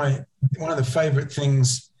 one of the favourite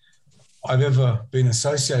things I've ever been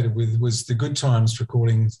associated with was the Good Times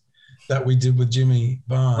recordings that we did with Jimmy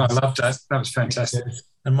Barnes. I loved that. That was fantastic.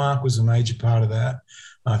 And Mark was a major part of that.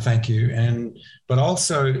 Thank you. But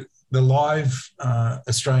also the live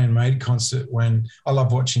Australian-made concert, when I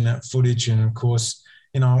love watching that footage, and of course,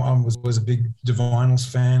 I was a big Divinals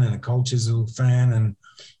fan and a Cold Chisel fan,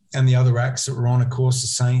 and the other acts that were on, of course, the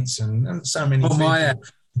Saints and so many people. Yeah,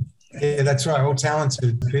 that's right, all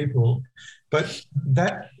talented people. But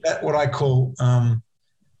that what I call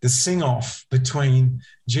the sing-off between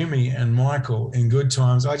Jimmy and Michael in Good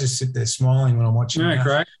Times, I just sit there smiling when I'm watching that.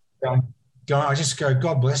 Great. I just go,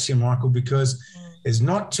 God bless you, Michael, because there's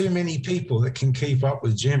not too many people that can keep up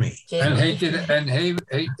with Jimmy. And he did it, and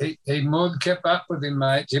he more than kept up with him,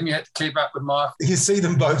 mate. Jimmy had to keep up with Michael. You see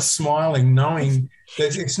them both smiling, knowing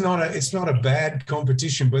that it's not a bad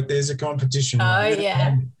competition, but there's a competition. Oh,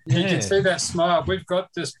 yeah. You can see that smile. We've got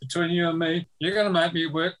this between you and me. You're going to make me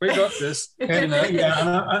work. We got this. And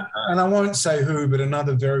I won't say who, but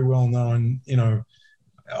another very well-known,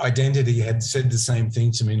 identity had said the same thing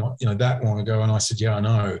to me not that long ago, and I said, I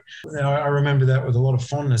know. I remember that with a lot of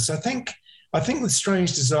fondness. I think with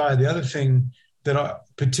Strange Desire, the other thing that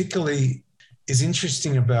particularly is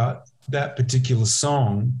interesting about that particular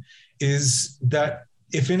song is that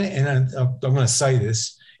I'm going to say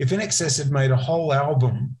this, if INXS had made a whole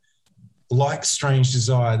album like Strange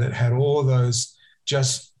Desire that had all those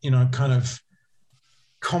just kind of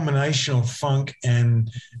combination of funk and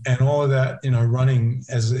all of that, running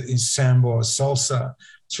as samba or salsa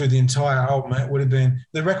through the entire album, it would have been,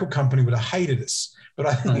 the record company would have hated us. But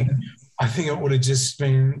I think it would have just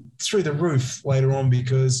been through the roof later on,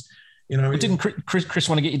 because didn't Chris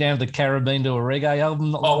want to get you down to the Caribbean to a reggae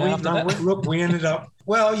album? We ended up,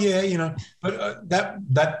 but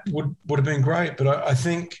that would have been great. But I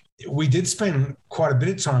think we did spend quite a bit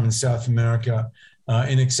of time in South America.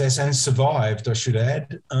 INXS, and survived, I should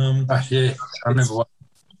add. I remember one.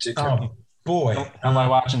 Oh, boy.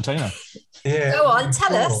 Hello, Argentina. Yeah. Go on,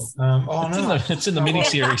 tell us. It's in the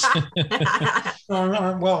mini-series.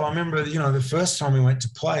 Well, I remember, the first time we went to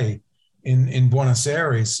play in Buenos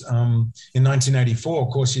Aires in 1984.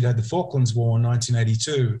 Of course, you'd had the Falklands War in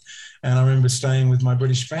 1982. And I remember staying with my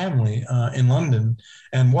British family in London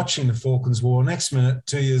and watching the Falklands War. Next minute,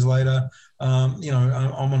 2 years later,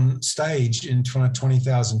 I'm on stage in front of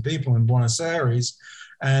 20,000 people in Buenos Aires,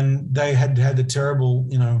 and they had the terrible,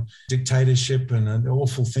 dictatorship and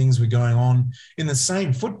awful things were going on in the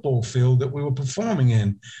same football field that we were performing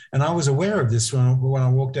in. And I was aware of this when I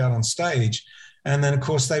walked out on stage. And then, of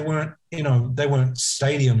course, they weren't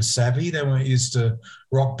stadium savvy. They weren't used to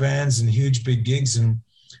rock bands and huge big gigs. And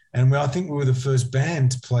I think we were the first band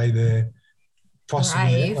to play there,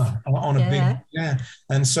 possibly ever, on a big.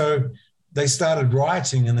 And so they started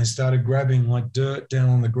rioting and they started grabbing like dirt down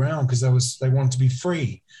on the ground because they wanted to be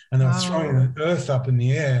free, and they were throwing the earth up in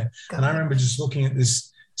the air. God. And I remember just looking at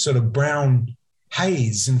this sort of brown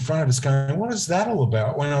haze in front of us going, what is that all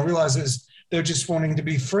about? When I realized they're just wanting to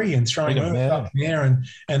be free and throwing earth up in the air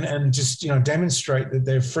and just, demonstrate that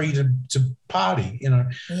they're free to party,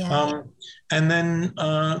 Yeah. And then,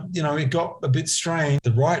 it got a bit strange.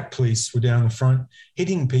 The riot police were down the front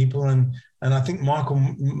hitting people, and I think Michael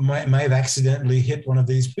may have accidentally hit one of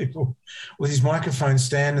these people with his microphone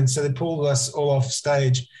stand, and so they pulled us all off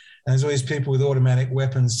stage, and there's all these people with automatic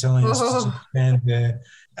weapons telling us to stand there.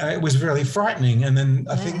 It was really frightening. And then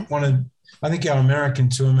I think our American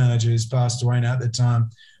tour manager, who's passed away now at the time,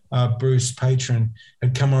 Bruce Patron,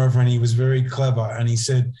 had come over, and he was very clever, and he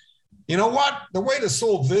said, you know what? The way to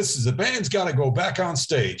solve this is the band's got to go back on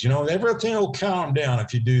stage. Everything will calm down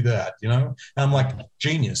if you do that, And I'm like,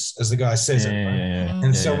 genius, as the guy says it. Right?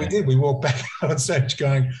 And so we did. We walked back on stage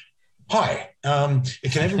going, hi, can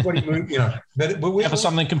everybody move, But we have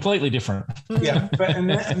something completely different. Yeah.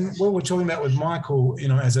 And what we're talking about with Michael,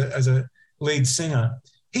 as a lead singer,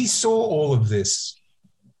 he saw all of this.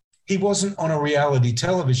 He wasn't on a reality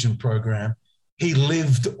television program. He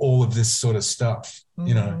lived all of this sort of stuff.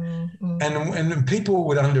 And people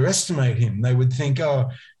would underestimate him. They would think, oh,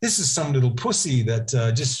 this is some little pussy that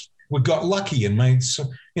just got lucky and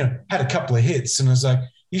had a couple of hits. And I was like,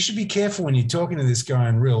 you should be careful when you're talking to this guy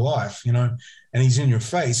in real life, and he's in your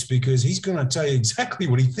face, because he's going to tell you exactly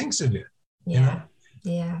what he thinks of it. Yeah.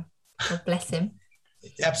 Yeah. God bless him.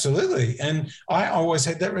 Absolutely. And I always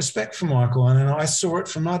had that respect for Michael, and I saw it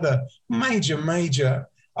from other major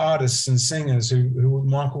artists and singers who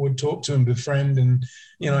Michael would talk to and befriend, and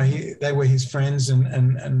they were his friends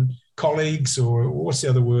and colleagues, or what's the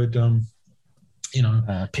other word?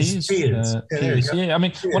 Peers. Peers. Yeah, I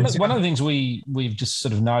mean, one of the things we've just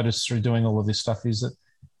sort of noticed through doing all of this stuff is that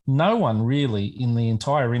no one really in the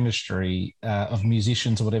entire industry of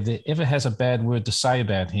musicians or whatever ever has a bad word to say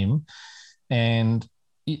about him, and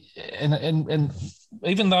even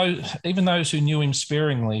those who knew him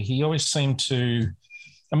sparingly, he always seemed to.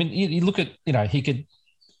 I mean, you look at, he could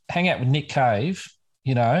hang out with Nick Cave,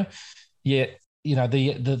 yet,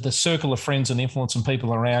 the circle of friends and influence and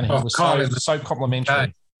people around him was so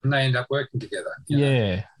complimentary. And they end up working together.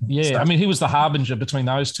 Yeah. So, I mean, he was the harbinger between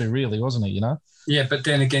those two, really, wasn't he, Yeah, but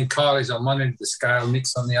then again, Kylie's on one end of the scale,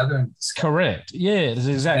 Nick's on the other end of the scale. Correct. Yeah, that's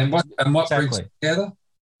exactly. And what brings them together?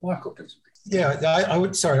 Michael brings them together. Yeah,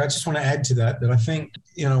 I just want to add to that I think,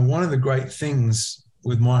 one of the great things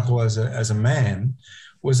with Michael as a man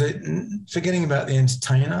was it, forgetting about the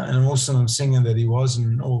entertainer and also singer that he was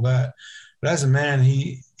and all that, but as a man,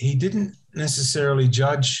 he didn't necessarily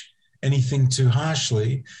judge anything too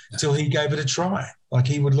harshly till he gave it a try. Like,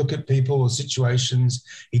 he would look at people or situations.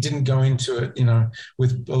 He didn't go into it,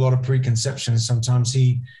 with a lot of preconceptions. Sometimes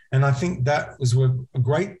and I think that was a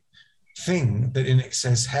great thing that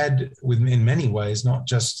INXS had in many ways, not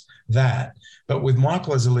just that, but with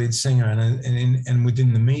Michael as a lead singer and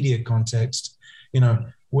within the media context,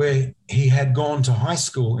 where he had gone to high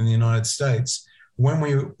school in the United States. When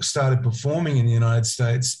we started performing in the United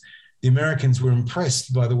States, the Americans were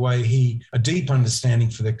impressed by the way a deep understanding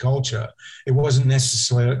for their culture. It wasn't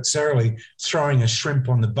necessarily throwing a shrimp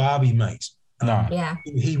on the Barbie, mate. No. Yeah.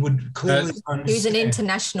 He would clearly understand. He was an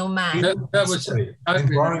international man. And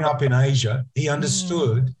growing up in Asia, he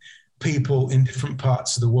understood people in different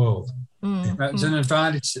parts of the world. It's an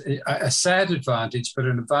advantage, a sad advantage, but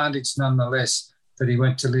an advantage nonetheless, that he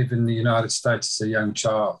went to live in the United States as a young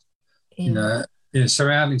child.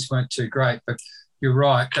 Surroundings weren't too great, but you're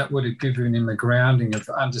right, that would have given him a grounding of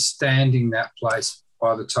understanding that place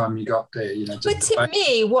by the time you got there. But to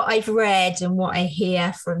me, what I've read and what I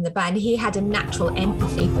hear from the band, he had a natural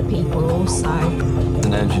empathy for people also.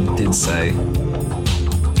 And Andrew did say,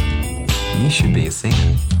 you should be a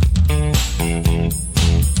singer.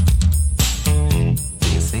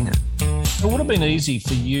 It would have been easy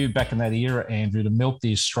for you back in that era, Andrew, to milk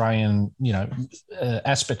the Australian,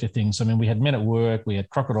 aspect of things. I mean, we had Men at Work, we had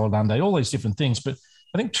Crocodile Dundee, all these different things. But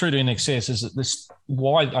I think true to INXS is that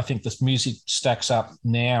why I think this music stacks up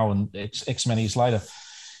now and X many years later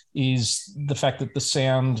is the fact that the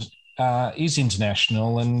sound is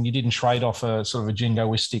international, and you didn't trade off a sort of a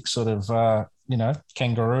jingoistic sort of,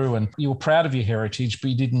 kangaroo, and you were proud of your heritage, but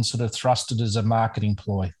you didn't sort of thrust it as a marketing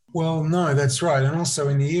ploy. Well, no, that's right. And also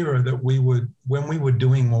in the era that when we were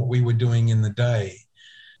doing what we were doing in the day,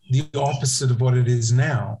 the opposite of what it is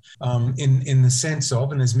now, in the sense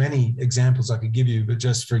of, and there's many examples I could give you, but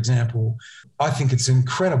just for example, I think it's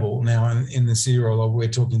incredible now in this era where we're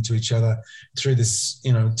talking to each other through this,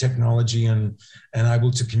 technology and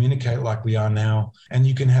able to communicate like we are now. And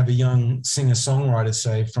you can have a young singer-songwriter,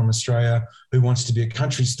 say, from Australia who wants to be a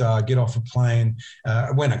country star, get off a plane,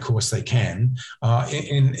 when of course they can,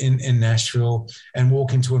 in Nashville, and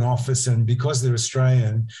walk into an office, and because they're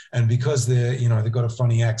Australian and because they're, they've got a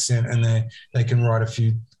funny accent and they can write a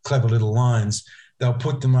few clever little lines, they'll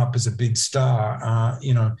put them up as a big star,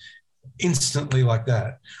 instantly like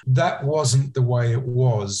that. That wasn't the way it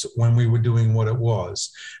was when we were doing what it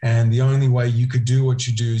was. And the only way you could do what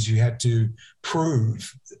you do is you had to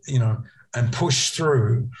prove, and push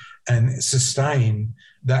through and sustain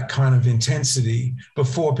that kind of intensity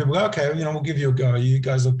before people go, okay, we'll give you a go. You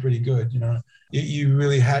guys look pretty good. You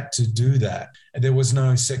really had to do that. There was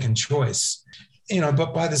no second choice,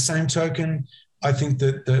 but by the same token, I think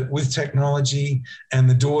that with technology and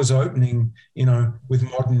the doors opening, with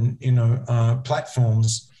modern,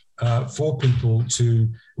 platforms for people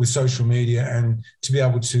with social media and to be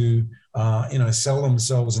able to, sell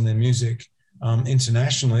themselves and their music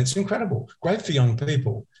internationally, it's incredible. Great for young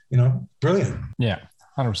people, brilliant. Yeah.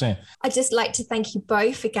 100%. I'd just like to thank you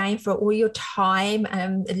both again for all your time,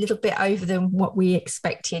 a little bit over than what we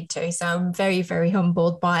expected to. So I'm very, very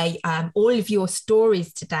humbled by all of your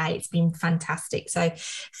stories today. It's been fantastic. So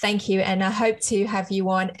thank you. And I hope to have you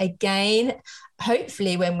on again.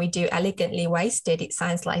 Hopefully when we do Elegantly Wasted, it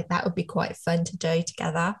sounds like that would be quite fun to do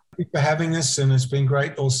together. Thank you for having us. And it's been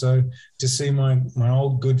great also to see my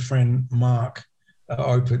old good friend, Mark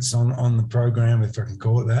Opitz on the program, if I can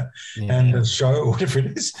call it that, and the show, or whatever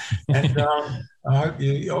it is. And I hope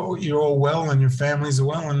you're all well and your families are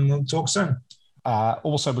well, and we'll talk soon.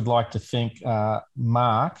 Also would like to thank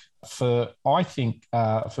Mark for, I think,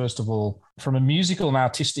 first of all, from a musical and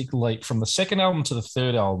artistic leap, from the second album to the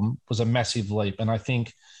third album was a massive leap. And I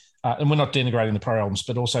think, and we're not denigrating the prior albums,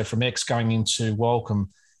 but also from X going into Welcome,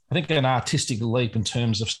 I think an artistic leap in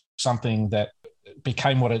terms of something that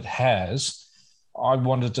became what it has. I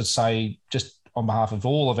wanted to say, just on behalf of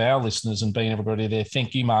all of our listeners and being everybody there,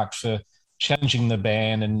 thank you, Mark, for challenging the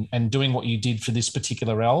band and doing what you did for this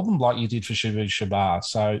particular album, like you did for Shabooh Shoobah.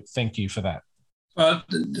 So thank you for that. Well,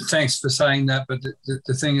 thanks for saying that. But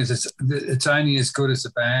the thing is, it's only as good as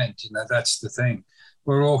a band. That's the thing.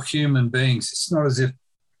 We're all human beings. It's not as if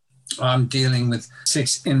I'm dealing with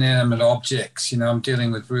 6 inanimate objects. I'm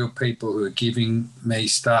dealing with real people who are giving me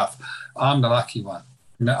stuff. I'm the lucky one.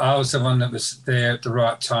 I was the one that was there at the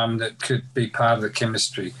right time that could be part of the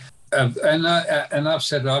chemistry. And I've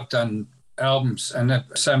said I've done albums, and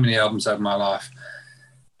so many albums over my life.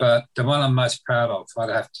 But the one I'm most proud of,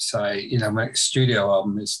 I'd have to say, my studio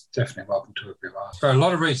album is definitely Welcome to Every Life. For a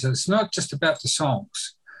lot of reasons, it's not just about the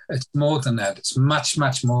songs. It's more than that. It's much,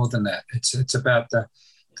 much more than that. It's about the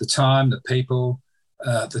time, the people,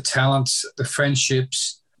 the talents, the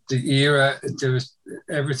friendships, the era. There was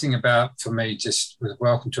everything about, for me, just with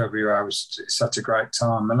Welcome to Every Era was such a great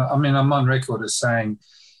time. And I mean, I'm on record as saying,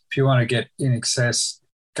 if you want to get In Excess,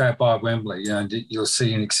 go by Wembley, you'll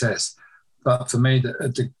see In Excess. But for me,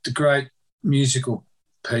 the great musical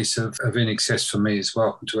piece of In Excess for me is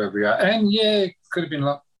Welcome to Every Era. And it could have been a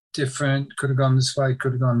lot different, could have gone this way,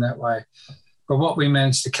 could have gone that way. But what we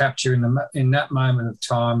managed to capture in that moment of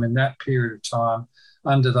time, in that period of time,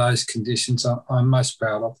 under those conditions, I'm most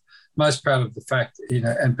proud of. Most proud of the fact,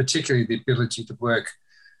 and particularly the ability to work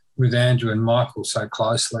with Andrew and Michael so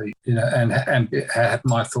closely, and have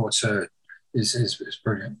my thoughts heard is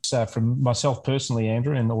brilliant. So from myself personally,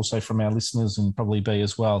 Andrew, and also from our listeners and probably B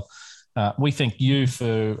as well, we thank you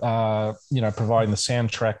for providing the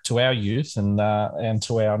soundtrack to our youth and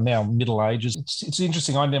to our now middle ages. It's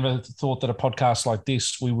interesting. I never thought that a podcast like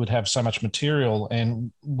this we would have so much material,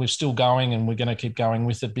 and we're still going, and we're going to keep going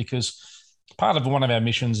with it because part of one of our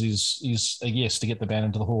missions is to get the band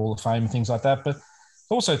into the Hall of Fame and things like that. But I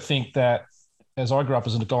also think that as I grew up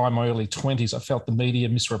as a guy in my early 20s, I felt the media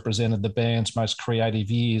misrepresented the band's most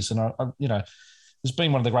creative years, and I it's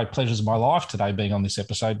been one of the great pleasures of my life today being on this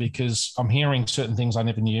episode because I'm hearing certain things I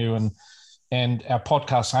never knew, and our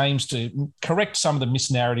podcast aims to correct some of the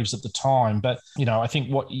misnarratives at the time. But, I think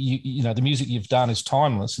what the music you've done is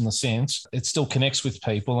timeless in the sense it still connects with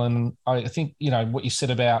people. And I think, what you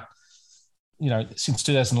said about, since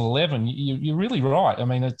 2011, you're really right. I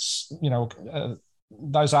mean, it's,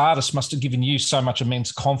 those artists must have given you so much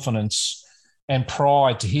immense confidence and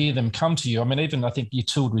pride to hear them come to you. I mean, even I think you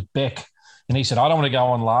toured with Beck, and he said, I don't want to go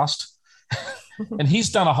on last. And he's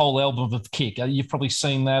done a whole album with Kick. You've probably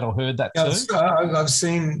seen that or heard that too. I've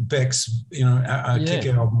seen Beck's, Kick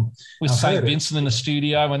album with St. Vincent in the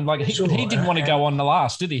studio, and like he didn't want to go on the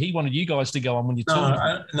last, did he? He wanted you guys to go on when you toured.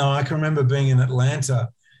 I can remember being in Atlanta,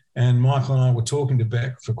 and Michael and I were talking to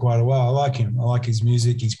Beck for quite a while. I like him. I like his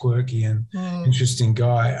music. He's quirky and interesting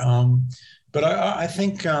guy. But I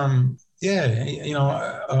think, I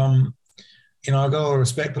got a lot of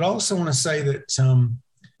respect. But I also want to say that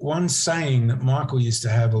one saying that Michael used to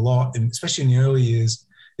have a lot, and especially in the early years,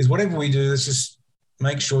 is whatever we do, let's just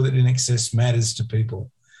make sure that INXS matters to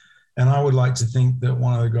people. And I would like to think that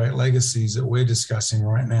one of the great legacies that we're discussing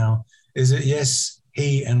right now is that, yes,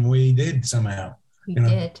 he and we did somehow. We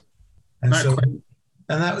did. And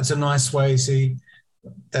that was a nice way. See,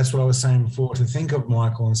 that's what I was saying before, to think of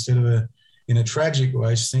Michael instead of in a tragic way,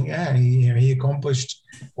 just think, he accomplished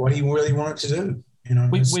what he really wanted to do.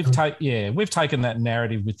 We've taken that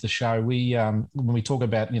narrative with the show. We when we talk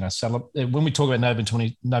about when we talk about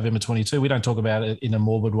November 22, we don't talk about it in a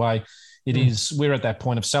morbid way. It is, we're at that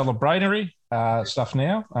point of celebratory stuff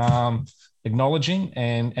now, acknowledging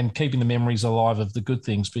and keeping the memories alive of the good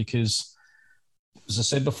things, because, as I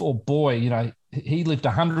said before, boy, he lived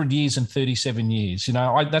 100 years and 37 years.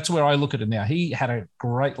 That's where I look at it now. He had a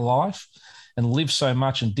great life and lived so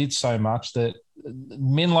much and did so much that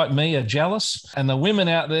men like me are jealous, and the women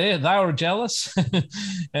out there, they were jealous.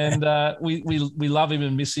 And we love him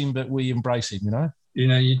and miss him, but we embrace him,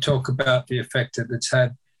 You talk about the effect that it's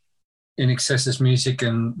had in INXS's music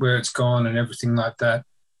and where it's gone and everything like that.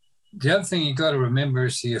 The other thing you got to remember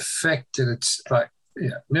is the effect that it's like,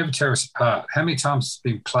 Never Tear Us Apart. How many times it's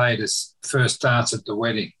been played as first dance at the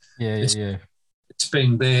wedding? It's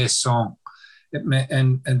been their song.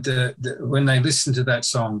 And when they listen to that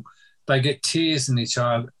song, they get tears in each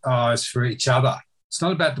eyes for each other. It's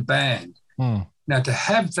not about the band. Now, to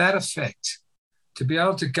have that effect, to be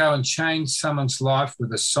able to go and change someone's life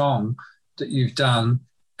with a song that you've done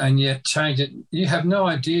and yet change it, you have no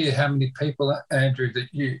idea how many people, Andrew,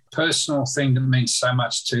 personal thing that means so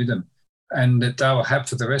much to them and that they will have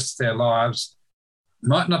for the rest of their lives.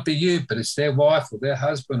 Might not be you, but it's their wife or their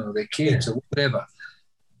husband or their kids or whatever.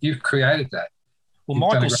 You've created that. Well,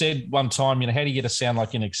 Michael said one time, how do you get a sound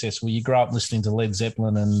like INXS? Well, you grow up listening to Led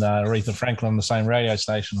Zeppelin and Aretha Franklin on the same radio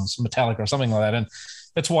station, or Metallica or something like that. And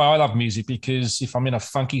that's why I love music, because if I'm in a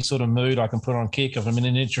funky sort of mood, I can put on Kick. If I'm in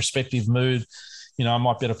an introspective mood, I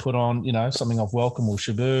might be able to put on, something off Welcome or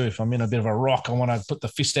Shaboo. If I'm in a bit of a rock, I want to put the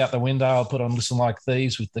fist out the window, I'll put on Listen Like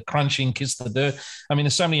These with the crunching, Kiss the Dirt. I mean,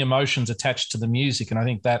 there's so many emotions attached to the music, and I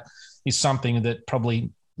think that is something that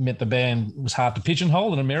probably meant the band was hard to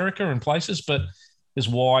pigeonhole in America and places, but is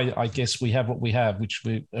why I guess we have what we have, which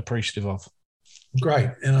we're appreciative of. Great.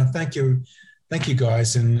 And I thank you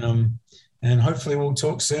guys. And hopefully we'll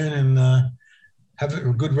talk soon and have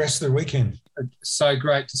a good rest of the weekend. So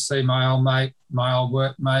great to see my old mate, my old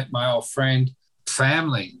workmate, my old friend,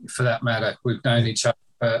 family for that matter. We've known each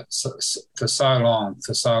other for so long.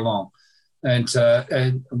 And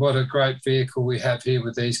what a great vehicle we have here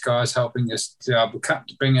with these guys helping us to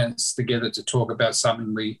bring us together to talk about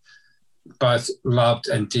something we both loved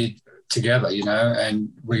and did together, and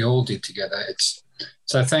we all did together.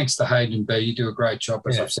 So thanks to Hayden and B. You do a great job,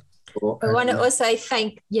 as I've said before. I want to also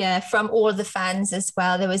thank, from all the fans as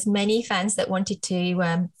well. There was many fans that wanted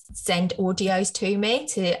to send audios to me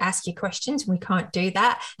to ask you questions. We can't do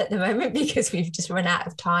that at the moment because we've just run out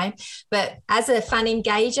of time. But as a fan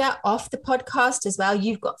engager off the podcast as well,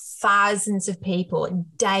 you've got thousands of people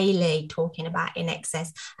daily talking about INXS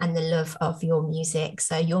and the love of your music.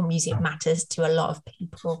 So your music matters to a lot of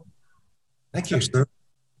people. Thank you, sir.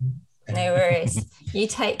 No worries. You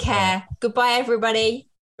take care. Goodbye, everybody.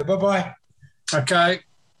 Bye-bye. Okay.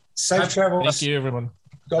 Safe travels. Thank you, everyone.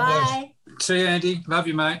 God bless. See you, Andy. Love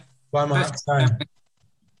you, mate. Bye, mate.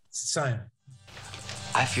 Same.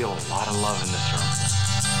 I feel a lot of love in this room.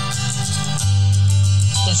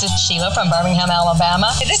 This is Sheila from Birmingham,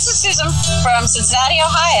 Alabama. This is Susan from Cincinnati,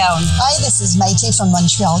 Ohio. Hi, this is Métis from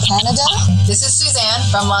Montreal, Canada. This is Suzanne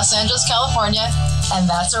from Los Angeles, California. And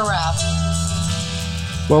that's a wrap.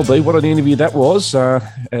 Well, Dee, what an interview that was.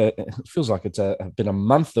 It feels like it's been a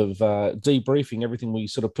month of debriefing everything we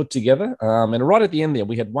sort of put together. And right at the end there,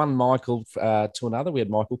 we had one Michael to another. We had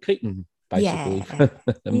Michael Keaton, basically. A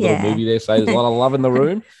little movie there, so there's a lot of love in the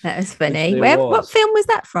room. That was funny. What film was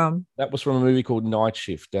that from? That was from a movie called Night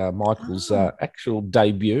Shift, Michael's actual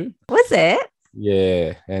debut. Was it?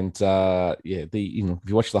 Yeah, and if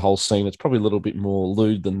you watch the whole scene, it's probably a little bit more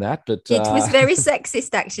lewd than that. But it was very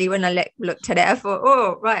sexist, actually. When I looked at it, I thought,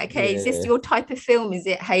 "Oh, right, okay, is this your type of film? Is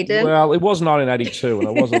it, Hayden?" Well, it was 1982, and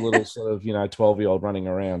I was a little sort of 12-year-old running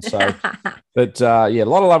around. So, but a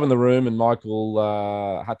lot of love in the room, and Michael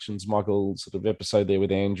Michael sort of episode there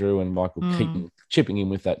with Andrew and Michael Keaton chipping in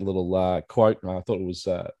with that little quote. I thought it was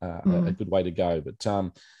a good way to go. But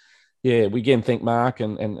we again thank Mark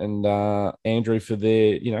and Andrew for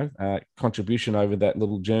their contribution over that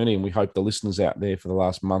little journey, and we hope the listeners out there for the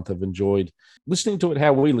last month have enjoyed listening to it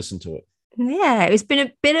how we listen to it. Yeah, it's been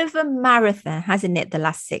a bit of a marathon, hasn't it, the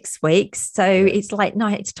last 6 weeks? So it's like, no,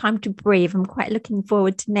 it's time to breathe. I'm quite looking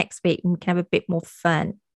forward to next week and we can have a bit more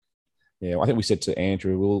fun. Yeah, I think we said to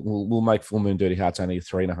Andrew, we'll make Full Moon Dirty Hearts only a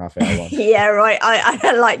 3.5 hour one. Yeah, right.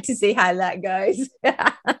 I like to see how that goes.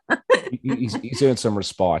 he's earned some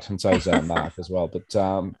respite, and so is Mark as well. But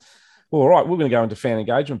all right, we're going to go into fan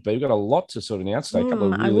engagement. But we've got a lot to sort of announce today. A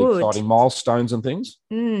couple of really exciting milestones and things.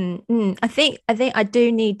 I think I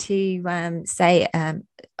do need to say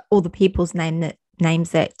all the people's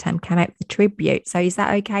names that came out with the tribute. So is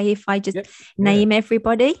that okay if I just name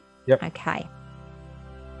everybody? Yep. Okay.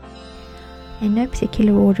 In no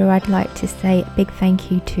particular order, I'd like to say a big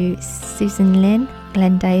thank you to Susan Lynn,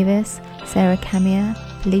 Glenn Davis, Sarah Camia,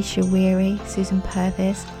 Felicia Weary, Susan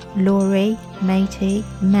Purvis, Laurie, Matey,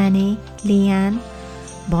 Manny, Leanne,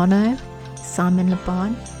 Bono, Simon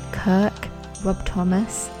LeBon, Kirk, Rob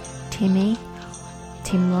Thomas, Timmy,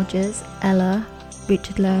 Tim Rogers, Ella,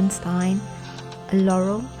 Richard Lernstein,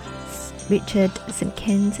 Laurel, Richard St.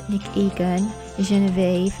 Kins, Nick Egan,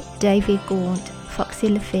 Genevieve, David Gaunt, Foxy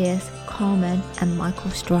LaFierce, Carmen and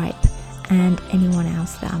Michael Stripe, and anyone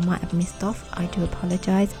else that I might have missed off. I do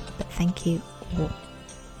apologise, but thank you all.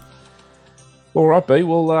 All right, B.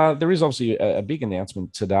 Well, there is obviously a big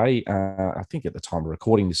announcement today. I think at the time of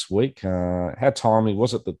recording this week. How timely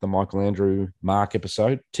was it that the Michael Andrew Mark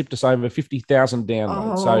episode tipped us over 50,000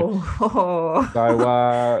 downloads?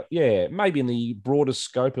 So maybe in the broader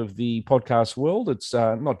scope of the podcast world, it's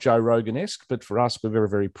not Joe Rogan-esque, but for us, we're very,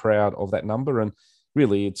 very proud of that number. And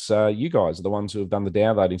really, it's you guys are the ones who have done the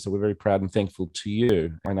downloading, so we're very proud and thankful to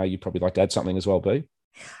you. I know you'd probably like to add something as well, B.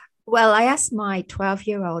 Well, I asked my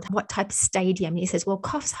 12-year-old what type of stadium. He says, well,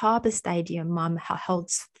 Coffs Harbour Stadium, Mum,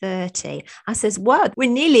 holds 30. I says, what? We're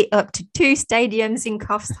nearly up to 2 stadiums in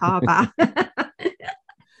Coffs Harbour.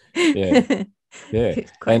 Yeah.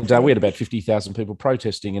 And we had about 50,000 people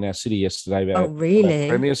protesting in our city yesterday. Oh, really?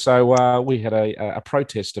 Premier. So we had a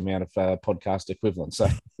protest amount of podcast equivalent. So,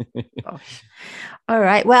 all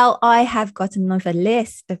right. Well, I have got another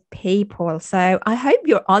list of people. So I hope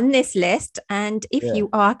you're on this list. And if you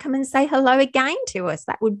are, come and say hello again to us.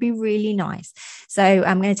 That would be really nice. So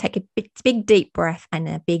I'm going to take a big deep breath and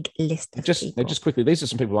a big list of people. Just quickly, these are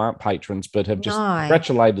some people who aren't patrons, but have just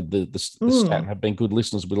congratulated the stat and have been good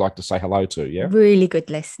listeners we'd like to say hello to. Yeah. Really good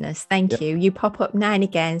listeners. Thank you. You pop up now and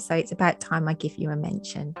again, so it's about time I give you a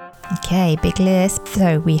mention. Okay, big list.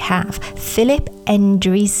 So we have Philip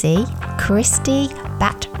Endrisi, Christy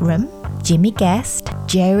Batram, Jimmy Guest,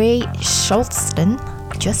 Jerry Scholston,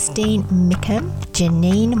 Justine Mickham,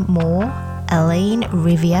 Janine Moore, Elaine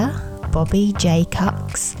Riviere, Bobby J.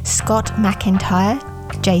 Cox, Scott McIntyre,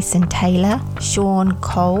 Jason Taylor, Sean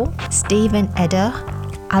Cole, Stephen Eder,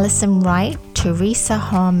 Alison Wright, Teresa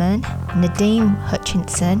Harmon, Nadine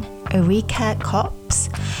Hutchinson, Erika Copps,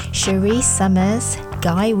 Cherie Summers,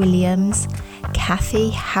 Guy Williams, Kathy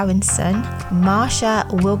Harrison, Marsha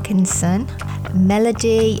Wilkinson,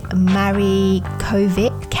 Melody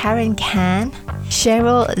Marikovic, Karen Can,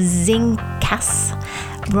 Cheryl Zinkas,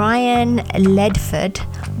 Brian Ledford,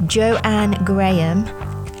 Joanne Graham,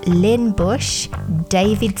 Lynn Bush,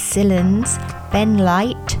 David Sillins, Ben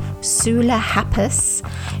Light, Sula Happus,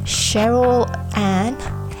 Cheryl Ann,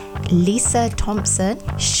 Lisa Thompson,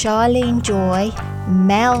 Charlene Joy,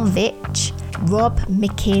 Mel Vitch, Rob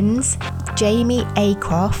Mickens, Jamie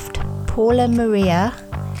Acroft, Paula Maria,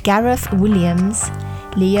 Gareth Williams,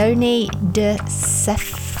 Leonie De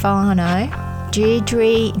Stefano,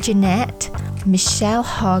 Deirdre Jeanette, Michelle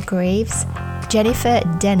Hargreaves, Jennifer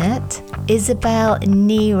Dennett, Isabel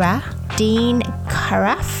Nira, Dean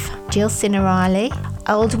Caraff, Jill Cinerali,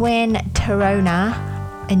 Aldwin Tarona,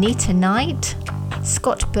 Anita Knight,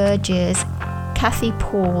 Scott Burgess, Kathy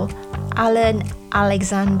Paul, Alan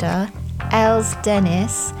Alexander, Els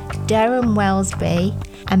Dennis, Darren Wellesby,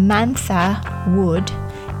 Amantha Wood,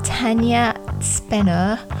 Tanya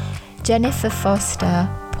Spenner, Jennifer Foster,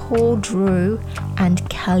 Paul Drew, and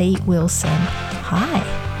Kelly Wilson. Hi.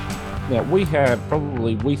 Now, we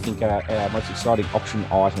think our most exciting auction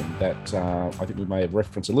item that I think we may have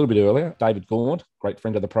referenced a little bit earlier. David Gaunt, great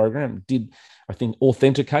friend of the program, did, I think,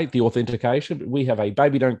 authenticate the authentication. But we have a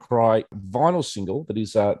Baby Don't Cry vinyl single that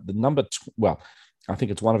is the number, I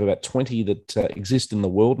think it's one of about 20 that exist in the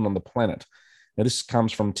world and on the planet. Now, this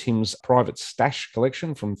comes from Tim's private stash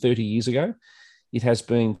collection from 30 years ago. It has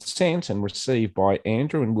been sent and received by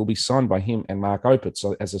Andrew and will be signed by him and Mark Opitz,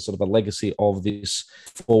 so as a sort of a legacy of this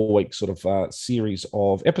 4-week sort of series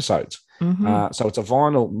of episodes. Mm-hmm. So it's a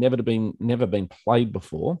vinyl, never been played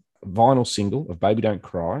before, vinyl single of Baby Don't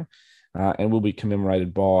Cry, and will be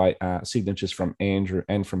commemorated by signatures from Andrew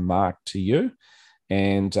and from Mark to you.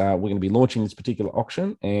 And we're going to be launching this particular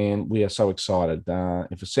auction, and we are so excited.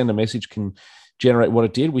 If a send a message can generate what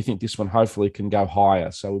it did, we think this one hopefully can go higher.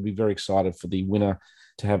 So we'll be very excited for the winner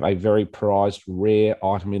to have a very prized, rare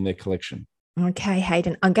item in their collection. Okay,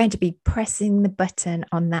 Hayden, I'm going to be pressing the button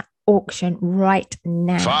on that auction right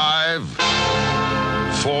now. 5,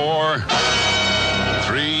 4,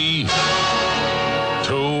 3,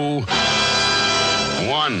 2,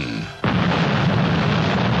 1.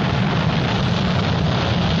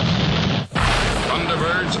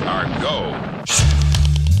 Thunderbirds are go.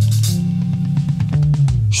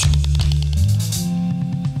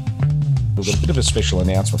 We've got a bit of a special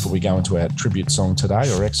announcement before we go into our tribute song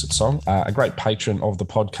today, or exit song. A great patron of the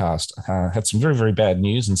podcast had some very, very bad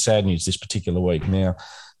news and sad news this particular week. Now,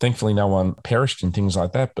 thankfully, no one perished and things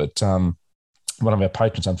like that, but one of our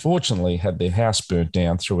patrons, unfortunately, had their house burnt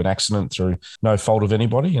down through an accident, through no fault of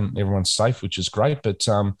anybody, and everyone's safe, which is great. But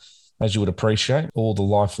as you would appreciate, all the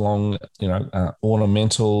lifelong,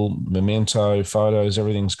 ornamental, memento photos,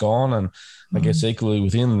 everything's gone. And I guess equally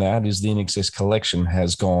within that is the INXS collection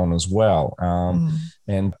has gone as well.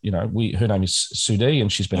 And, her name is Sudhi,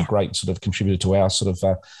 and she's been a great sort of contributor to our sort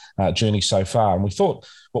of journey so far. And we thought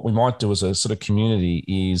what we might do as a sort of community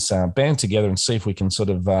is band together and see if we can sort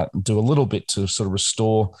of do a little bit to sort of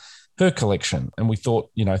restore her collection. And we thought,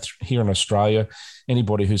 here in Australia,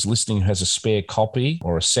 anybody who's listening who has a spare copy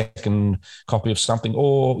or a second copy of something,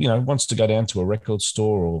 or, wants to go down to a record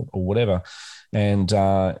store or whatever and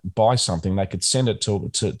buy something, they could send it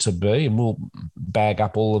to B, and we'll bag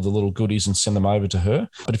up all of the little goodies and send them over to her.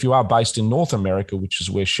 But if you are based in North America, which is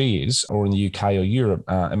where she is, or in the UK or Europe,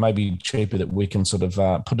 it may be cheaper that we can sort of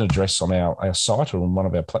put an address on our site or on one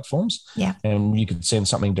of our platforms. Yeah. And you could send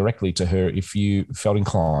something directly to her if you felt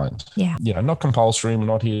inclined. Yeah. Not compulsory. We're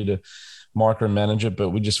not here to micromanage it,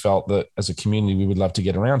 but we just felt that as a community, we would love to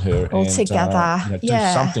get around her all together. Do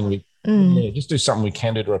something. Just do something we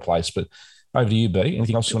can do to replace. But over to you, B.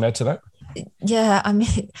 Anything else you want to add to that? Yeah, I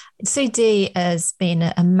mean, Sudhi has been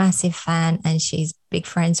a massive fan, and she's big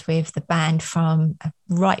friends with the band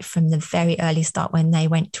right from the very early start when they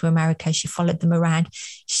went to America. She followed them around.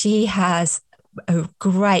 She has a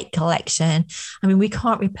great collection. I mean, we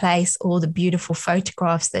can't replace all the beautiful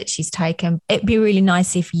photographs that she's taken. It'd be really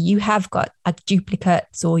nice if you have got a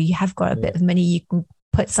duplicates, or you have got a bit of money, you can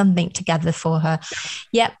put something together for her.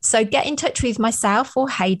 Yep. So get in touch with myself or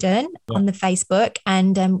Hayden on the Facebook,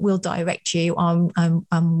 and we'll direct you on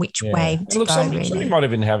which way to go. Some really. You might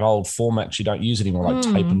even have old formats you don't use anymore, like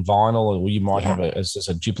tape and vinyl, or you might have it as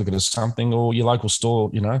a duplicate of something, or your local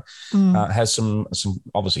store, has some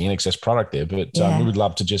obviously INXS product there. But we would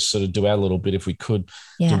love to just sort of do our little bit if we could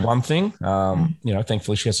do one thing.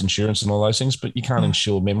 Thankfully she has insurance and all those things, but you can't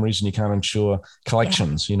insure memories and you can't insure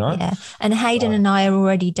collections, Yeah. And Hayden and I are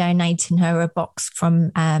already donating her a box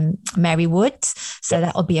from Mary Woods, so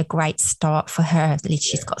that'll be a great start for her. At least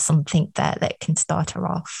she's got something there that can start her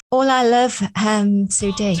off. All I love,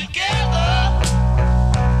 Sudhi.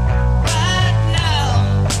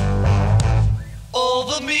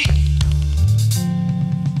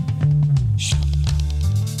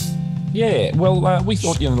 Yeah, well, we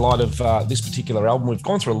thought in light of this particular album, we've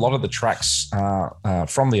gone through a lot of the tracks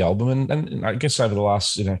from the album, and I guess over the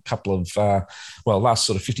last couple of, last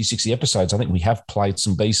sort of 50, 60 episodes, I think we have played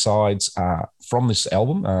some B-sides from this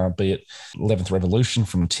album, be it 11th Revolution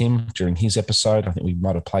from Tim during his episode. I think we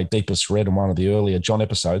might have played Deepest Red in one of the earlier John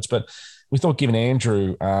episodes, but we thought given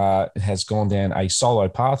Andrew has gone down a solo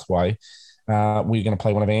pathway, we're going to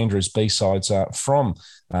play one of Andrew's B-sides from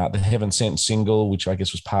the Heaven Sent single, which I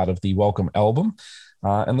guess was part of the Welcome album.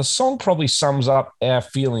 And the song probably sums up our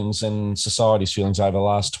feelings and society's feelings over the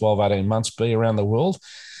last 12, 18 months be around the world.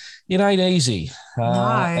 It ain't easy.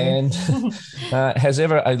 And has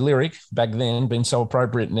ever a lyric back then been so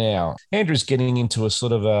appropriate now? Andrew's getting into a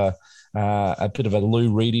sort of a bit of a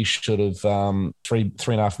Lou Reedish sort of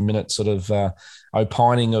 3.5 minute sort of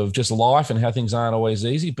opining of just life and how things aren't always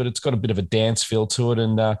easy, but it's got a bit of a dance feel to it.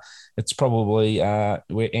 And it's probably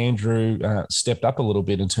where Andrew stepped up a little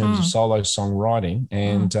bit in terms of solo songwriting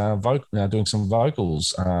and doing some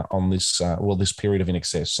vocals on this this period of In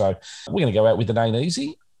Excess. So we're going to go out with It Ain't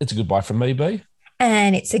Easy. It's a goodbye from me, B.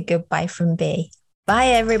 And it's a goodbye from B. Bye,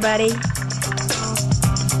 everybody.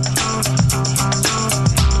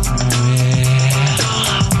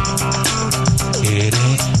 It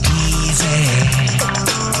ain't easy.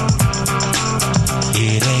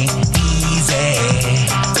 It ain't easy.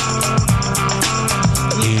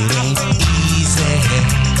 It ain't easy.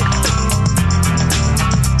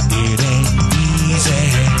 It ain't easy.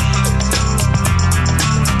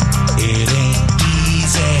 It ain't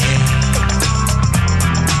easy.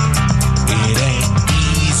 It ain't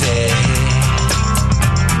easy.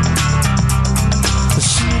 As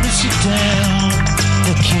soon as you're down,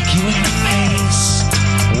 they'll kick you in the face.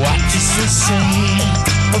 What does this say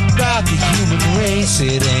about the human race?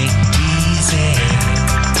 It ain't easy.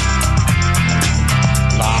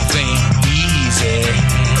 Life ain't easy.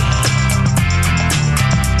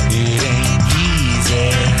 It ain't easy.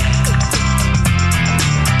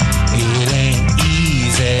 It ain't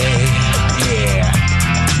easy. Yeah.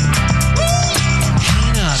 Hey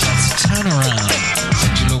now, that's a turnaround.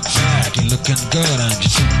 Said you look bad, you're looking good, and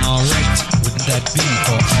you're doing alright. Wouldn't that be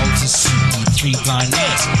for all to see? 3 blind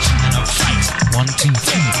mice in a fight. 1, 2, 3,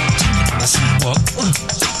 tapping on the sidewalk.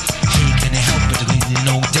 Hey, can you help it? There ain't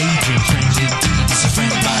no daydream. Friends indeed, it's a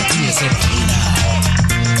friend by idea. I said, hey now.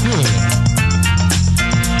 Good.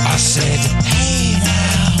 I said, hey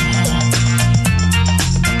now.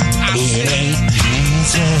 It ain't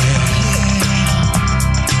easy.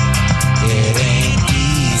 It ain't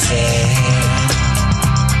easy.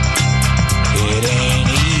 It ain't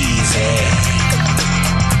easy.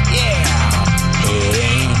 Yeah. It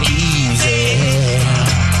ain't easy.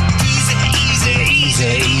 Easy, easy,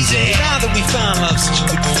 easy, easy. Now that we found love, such a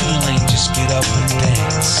good feeling, just get up and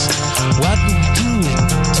dance. What do we do it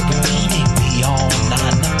to the meaning beyond 9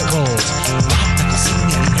 knuckles? Pop knuckles in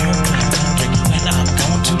the air, wondering when I'm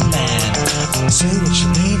going to land. Say what you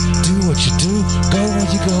mean, do what you do, go where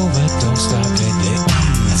you go, but don't stop it. It's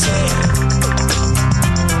easy.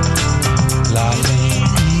 Life ain't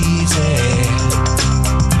easy.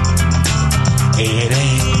 It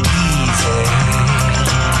ain't easy.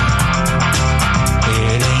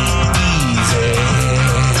 It ain't easy.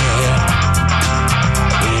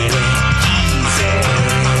 It ain't easy.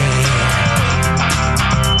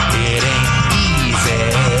 It ain't easy.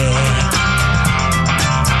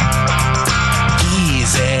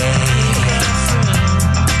 Easy.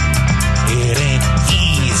 It ain't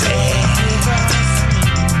easy.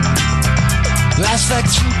 Last like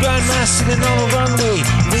 2 blind mice sitting on a runway,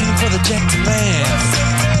 waiting for the jet to land.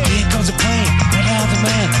 Here comes a plane, right out the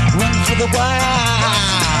man, running for the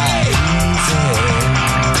wide. Easy.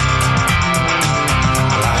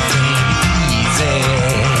 Life ain't easy.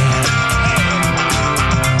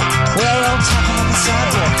 Well, I'm talking on the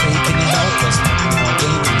sidewalk, hey, can you help us? Nothing more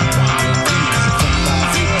dangerous, one and two, is a friend by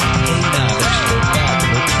feet. Hey now, let's go back,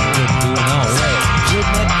 looking good, doing alright.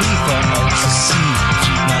 Wouldn't that be fun, like to see?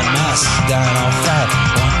 3 blind mice dying on fire.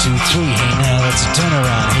 1, 2, 3, hey now that's a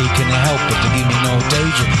turnaround. Hey, can you help it? Don't give me no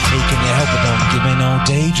daydream. Hey, can you help it? Don't give me no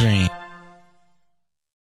daydream.